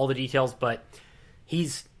remember all the details, but he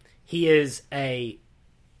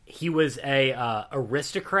was a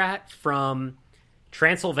aristocrat from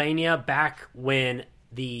Transylvania back when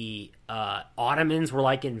the Ottomans were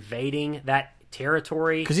like invading that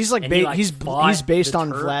territory. Because he's like he's based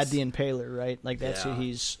on Vlad the Impaler, right? Like that's who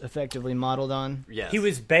he's effectively modeled on. Yes. He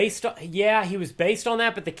was based on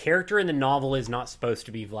that, but the character in the novel is not supposed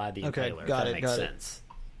to be Vlad the Impaler. Got if it. that makes sense.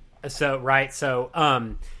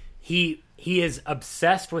 So he is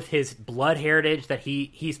obsessed with his blood heritage, that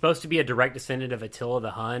he's supposed to be a direct descendant of Attila the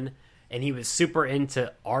Hun, and he was super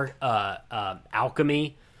into art,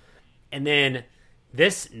 alchemy. And then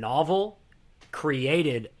this novel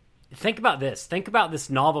created, think about this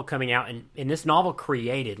novel coming out, and this novel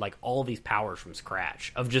created like all these powers from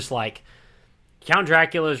scratch, of just like Count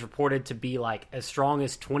Dracula is reported to be like as strong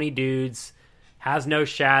as 20 dudes, has no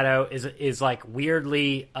shadow, is like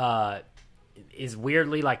weirdly like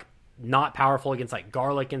not powerful against like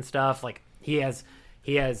garlic and stuff. Like he has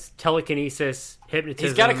telekinesis, hypnotism.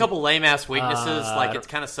 He's got a couple lame ass weaknesses. Like it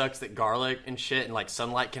kind of sucks that garlic and shit and like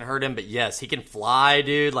sunlight can hurt him. But yes, he can fly,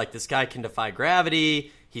 dude. Like this guy can defy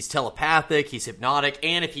gravity. He's telepathic. He's hypnotic.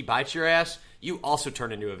 And if he bites your ass, you also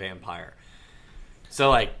turn into a vampire. So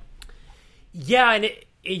like, and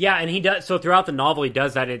he does. So throughout the novel, he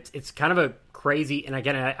does that. It's kind of a crazy. And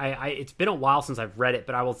again, I it's been a while since I've read it,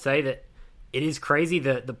 but I will say that it is crazy,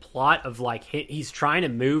 the plot of like he's trying to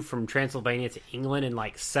move from Transylvania to England and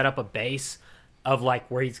like set up a base of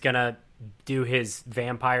like where he's gonna do his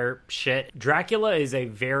vampire shit. Dracula is a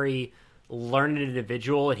very learned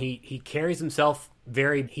individual, and he carries himself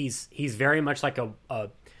very. He's very much like a I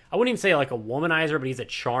wouldn't even say like a womanizer, but he's a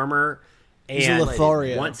charmer, and he's a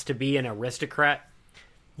Lothario. Wants to be an aristocrat.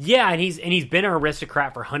 Yeah, and he's been an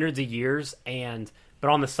aristocrat for hundreds of years, but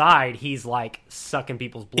on the side, he's like sucking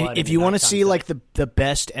people's blood. If you want to see like the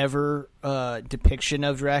best ever depiction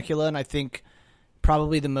of Dracula, and I think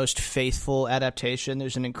probably the most faithful adaptation,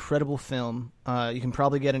 there's an incredible film. You can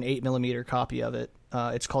probably get an 8mm copy of it.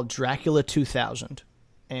 It's called Dracula 2000.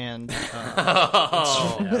 And God,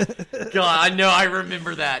 I know, I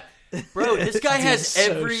remember that. Bro, this guy has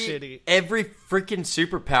every freaking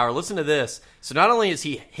superpower. Listen to this. So not only is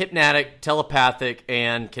he hypnotic, telepathic,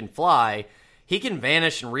 and can fly, he can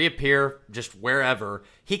vanish and reappear just wherever.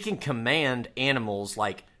 He can command animals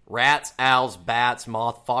like rats, owls, bats,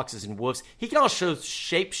 moths, foxes, and wolves. He can also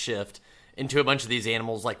shapeshift into a bunch of these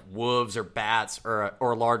animals like wolves or bats or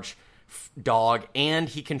a large dog, and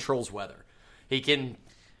he controls weather. He can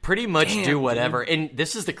pretty much do whatever. And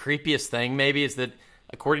this is the creepiest thing, maybe, is that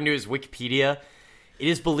according to his Wikipedia, it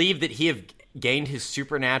is believed that he have gained his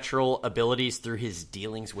supernatural abilities through his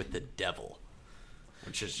dealings with the devil.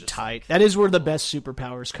 Which is just tight. That is where the best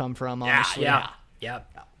superpowers come from, honestly. Yeah.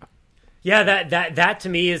 That to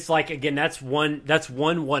me is like, again, that's one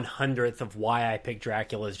 1/100th of why I picked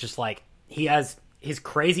Dracula. Is just like he has his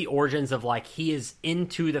crazy origins of like he is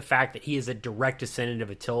into the fact that he is a direct descendant of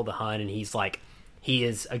Attila the Hun, and he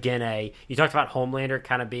is again you talked about Homelander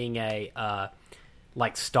kind of being a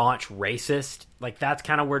like staunch racist. Like that's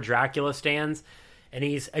kind of where Dracula stands, and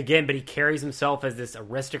but he carries himself as this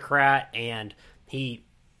aristocrat, and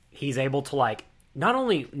he's able to like not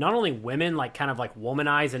only women like kind of like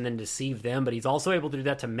womanize and then deceive them, but he's also able to do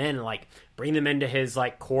that to men and like bring them into his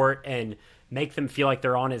like court and make them feel like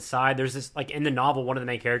they're on his side. There's this like in the novel, one of the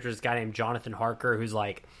main characters is a guy named Jonathan Harker, who's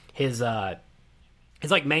like his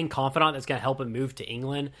like main confidant that's gonna help him move to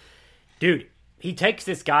England. Dude, he takes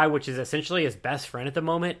this guy, which is essentially his best friend at the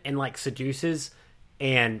moment, and like seduces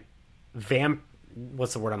and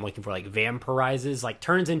what's the word I'm looking for? Like vampirizes, like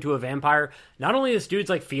turns into a vampire. Not only this dude's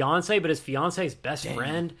like fiance, but his fiance's best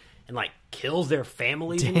friend, and like kills their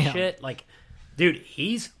families and shit. Like, dude,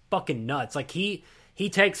 he's fucking nuts. Like he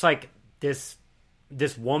takes like this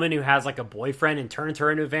woman who has like a boyfriend and turns her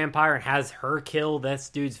into a vampire and has her kill this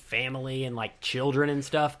dude's family and like children and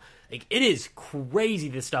stuff. Like it is crazy,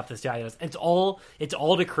 the stuff this guy does. It's all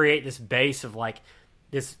to create this base of like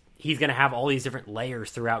this. He's going to have all these different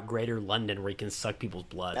layers throughout Greater London where he can suck people's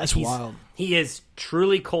blood. That's wild. He is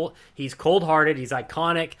truly cold. He's cold-hearted. He's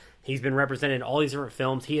iconic. He's been represented in all these different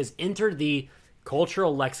films. He has entered the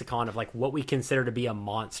cultural lexicon of like what we consider to be a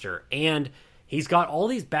monster. And he's got all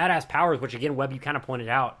these badass powers, which again, Webb, you kind of pointed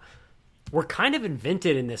out, were kind of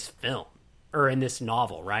invented in this film or in this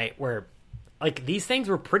novel, right? Where like these things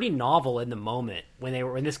were pretty novel in the moment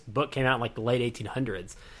when this book came out in like the late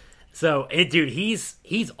 1800s. So, dude, he's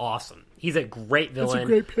awesome. He's a great villain. That's a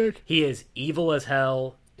great pick. He is evil as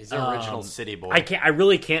hell. He's the original city boy. I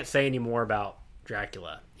really can't say any more about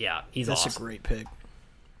Dracula. Yeah, he's That's awesome. a great pick.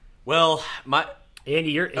 Well,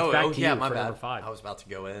 Andy, it's back to you my for bad. number 5. I was about to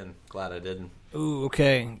go in. Glad I didn't. Ooh,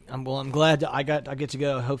 okay. I'm glad I get to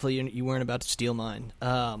go. Hopefully you weren't about to steal mine.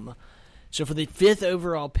 So for the 5th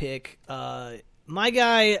overall pick, my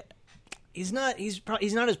guy, he's not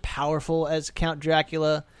as powerful as Count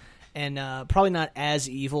Dracula. And probably not as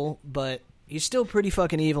evil, but he's still pretty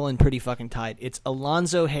fucking evil and pretty fucking tight. It's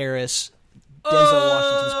Alonzo Harris, Denzel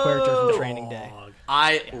Washington's character from Training Day.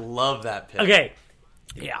 I love that pick. Okay,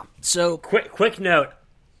 Yeah. So quick note.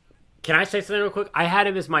 Can I say something real quick? I had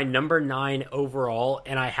him as my number 9 overall,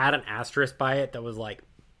 and I had an asterisk by it that was like,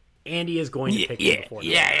 Andy is going to pick him before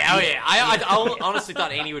this. I honestly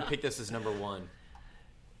thought Andy would pick this as number 1.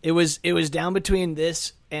 It was down between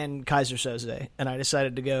this and Kaiser Soze, and I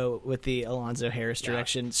decided to go with the Alonzo Harris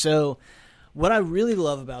direction. Yeah. So what I really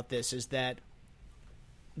love about this is that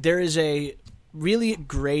there is a really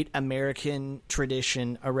great American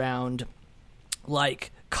tradition around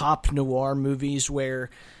like cop noir movies where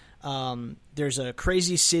there's a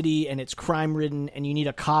crazy city and it's crime-ridden and you need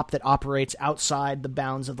a cop that operates outside the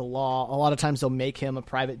bounds of the law. A lot of times they'll make him a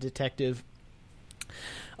private detective.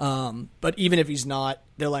 But even if he's not,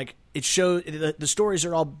 they're like, it shows the stories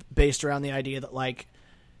are all based around the idea that like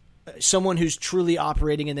someone who's truly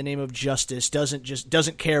operating in the name of justice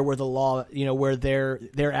doesn't care where the law, where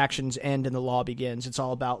their actions end and the law begins. It's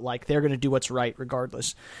all about like, they're going to do what's right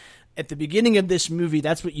regardless. At the beginning of this movie,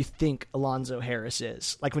 that's what you think Alonzo Harris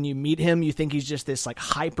is. Like when you meet him, you think he's just this like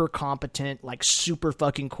hyper competent, like super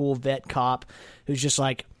fucking cool vet cop who's just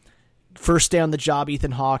like, first day on the job,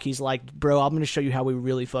 Ethan Hawke, he's like, bro, I'm going to show you how we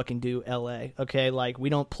really fucking do L.A., okay? Like, we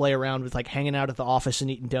don't play around with, like, hanging out at the office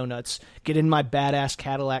and eating donuts. Get in my badass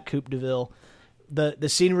Cadillac Coupe de Ville. The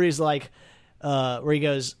scene where he's like, where he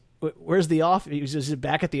goes, where's the office? He was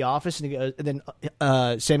back at the office, and he goes, and then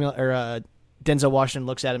Denzel Washington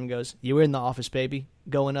looks at him and goes, you were in the office, baby,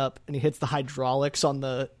 going up. And he hits the hydraulics on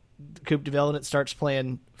the Coupe de Ville, and it starts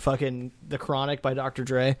playing fucking The Chronic by Dr.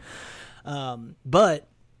 Dre. But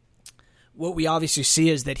what we obviously see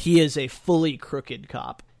is that he is a fully crooked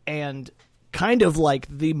cop and kind of like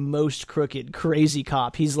the most crooked, crazy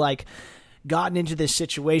cop. He's like gotten into this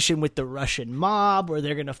situation with the Russian mob where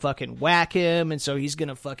they're going to fucking whack him. And so he's going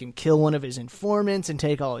to fucking kill one of his informants and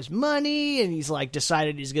take all his money. And he's like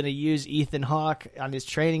decided he's going to use Ethan Hawke on his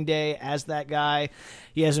Training Day as that guy.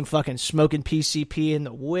 He has him fucking smoking PCP in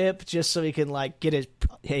the whip just so he can like get his,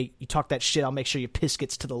 hey, you talk that shit, I'll make sure your piss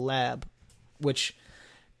gets to the lab, which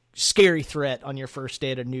scary threat on your first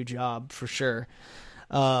day at a new job for sure.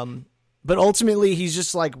 But ultimately he's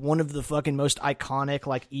just like one of the fucking most iconic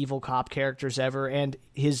like evil cop characters ever, and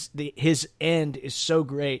his end is so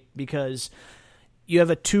great because you have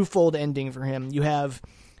a twofold ending for him. You have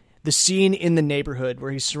the scene in the neighborhood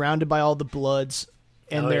where he's surrounded by all the Bloods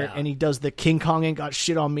and and he does the King Kong ain't got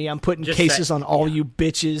shit on me, I'm putting just cases on all you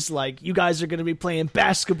bitches, like you guys are going to be playing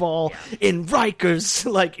basketball in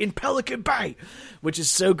Rikers, like in Pelican Bay, which is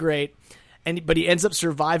so great. But he ends up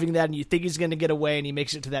surviving that, and you think he's going to get away, and he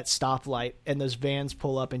makes it to that stoplight, and those vans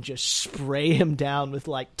pull up and just spray him down with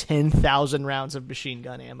like 10,000 rounds of machine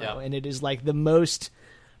gun ammo. And it is like the most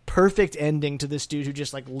perfect ending to this dude who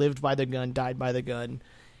just like lived by the gun, died by the gun.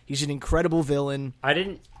 He's an incredible villain.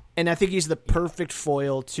 And I think he's the perfect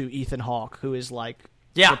foil to Ethan Hawke, who is like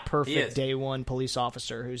the perfect day one police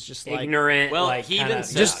officer who's just like ignorant. Well, like, he even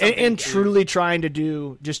just and truly trying to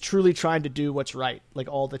do what's right, like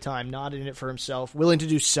all the time, not in it for himself, willing to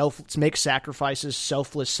do make sacrifices,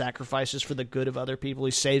 selfless sacrifices for the good of other people.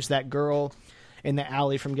 He saves that girl in the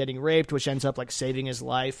alley from getting raped, which ends up like saving his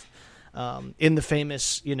life. In the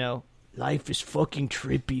famous, life is fucking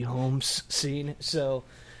trippy, Holmes scene. So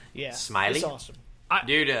yeah, Smiley, it's awesome.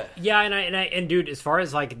 Dude, and dude, as far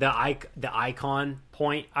as like the icon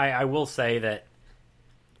point, I will say that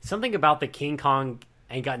something about the King Kong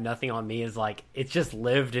Ain't Got Nothing on Me is like it's just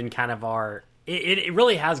lived in kind of our. It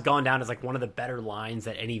really has gone down as like one of the better lines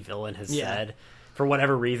that any villain has said for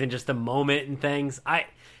whatever reason. Just the moment and things.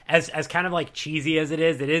 As kind of like cheesy as it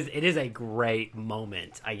is a great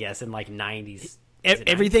moment, I guess, in like 90s.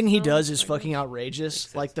 Everything he does is fucking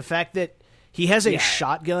outrageous. Like the fact that he has a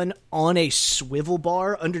shotgun on a swivel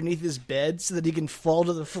bar underneath his bed so that he can fall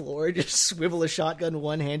to the floor, just swivel a shotgun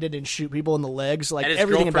one-handed and shoot people in the legs. Like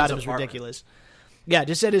everything about him is ridiculous. Yeah,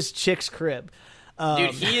 just at his chick's crib.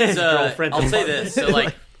 Dude, he is I'll say this. So,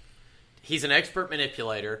 like, he's an expert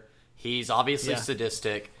manipulator. He's obviously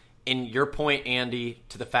sadistic. And your point, Andy,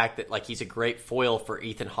 to the fact that, like, he's a great foil for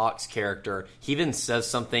Ethan Hawke's character. He even says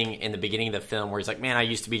something in the beginning of the film where he's like, man, I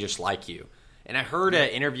used to be just like you. And I heard an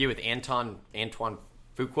interview with Antoine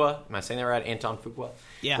Fuqua. Am I saying that right? Antoine Fuqua?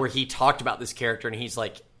 Yeah. Where he talked about this character, and he's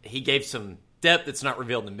like, he gave some depth that's not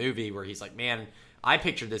revealed in the movie, where he's like, man, I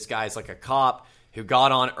pictured this guy as like a cop who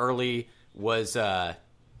got on early, was, had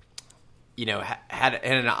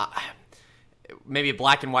maybe a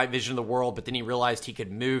black and white vision of the world, but then he realized he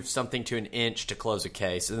could move something to an inch to close a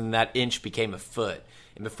case, and then that inch became a foot.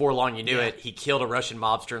 And before long you knew it, he killed a Russian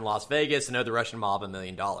mobster in Las Vegas and owed the Russian mob $1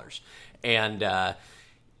 million. And,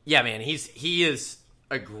 man, he is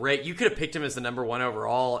a great... You could have picked him as the number one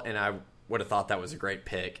overall, and I would have thought that was a great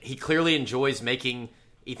pick. He clearly enjoys making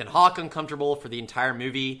Ethan Hawke uncomfortable for the entire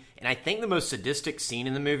movie, and I think the most sadistic scene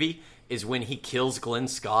in the movie is when he kills Glenn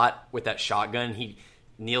Scott with that shotgun. He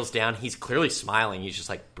kneels down. He's clearly smiling. He's just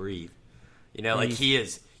like, breathe. You know, like he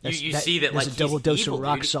is... You see that, like, a double dose evil, of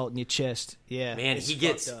rock salt in your chest. Yeah, man,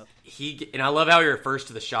 and I love how he refers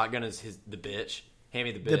to the shotgun as the bitch. Hand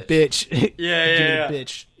me the bitch. The bitch. Yeah. The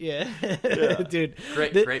bitch. Yeah. Dude.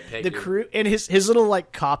 Great pick. The crew and his little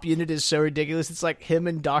like cop unit is so ridiculous. It's like him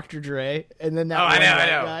and Dr. Dre, and then that I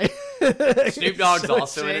know. guy. Snoop Dogg's so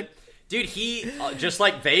also insane. In it. Dude, he just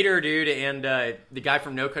like Vader, dude, and the guy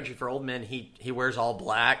from No Country for Old Men. He wears all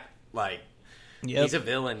black, like. Yep. He's a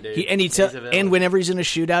villain, dude. And whenever he's in a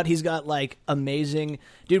shootout, he's got like amazing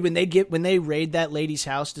dude. When they raid that lady's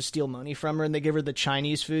house to steal money from her, and they give her the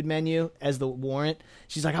Chinese food menu as the warrant,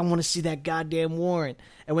 she's like, "I want to see that goddamn warrant."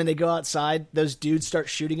 And when they go outside, those dudes start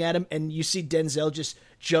shooting at him, and you see Denzel just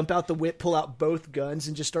jump out the whip, pull out both guns,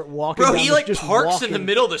 and just start walking. Bro, he like parks in the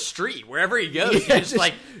middle of the street wherever he goes. He just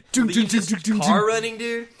like leaves his car running,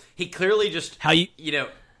 dude. He clearly just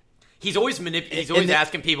He's always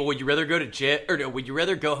asking people, would you rather go to jail or would you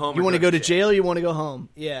rather go home? You want to go to jail or you want to go home?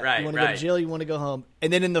 Yeah. Right, you want to go to jail, you want to go home.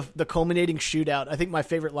 And then in the culminating shootout, I think my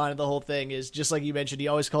favorite line of the whole thing is, just like you mentioned, he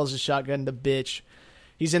always calls his shotgun the bitch.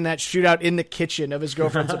 He's in that shootout in the kitchen of his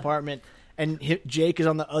girlfriend's apartment, and Jake is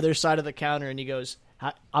on the other side of the counter, and he goes,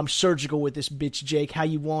 "I'm surgical with this bitch, Jake. How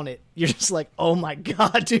you want it?" You're just like, oh my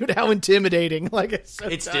god, dude, how intimidating! Like it's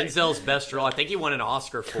tight. Denzel's best role. I think he won an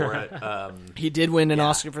Oscar for it. He did win an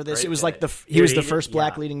Oscar for this. It was like he was the first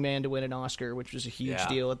black leading man to win an Oscar, which was a huge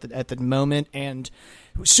deal at the moment, and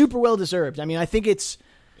super well deserved. I mean, I think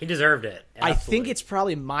he deserved it. Absolutely. I think it's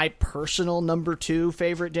probably my personal number 2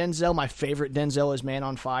 favorite Denzel. My favorite Denzel is Man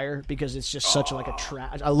on Fire, because it's just such like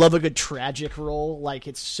I love a good tragic role. Like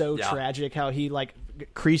it's so tragic how he like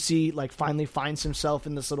Creasy like finally finds himself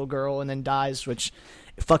in this little girl and then dies, which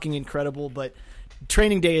fucking incredible. But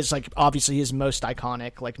Training Day is like obviously his most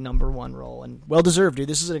iconic, like number 1 role, and well deserved, dude.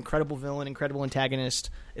 This is an incredible villain, incredible antagonist.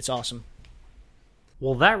 It's awesome.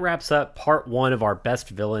 Well, that wraps up part 1 of our Best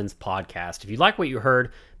Villains podcast. If you like what you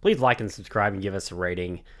heard, please like and subscribe and give us a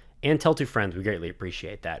rating. And tell 2 friends. We greatly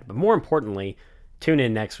appreciate that. But more importantly, tune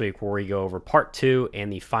in next week where we go over part 2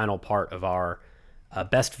 and the final part of our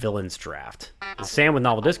Best Villains draft. This is Sam with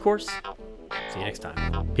Novel Discourse. See you next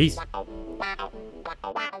time. Peace.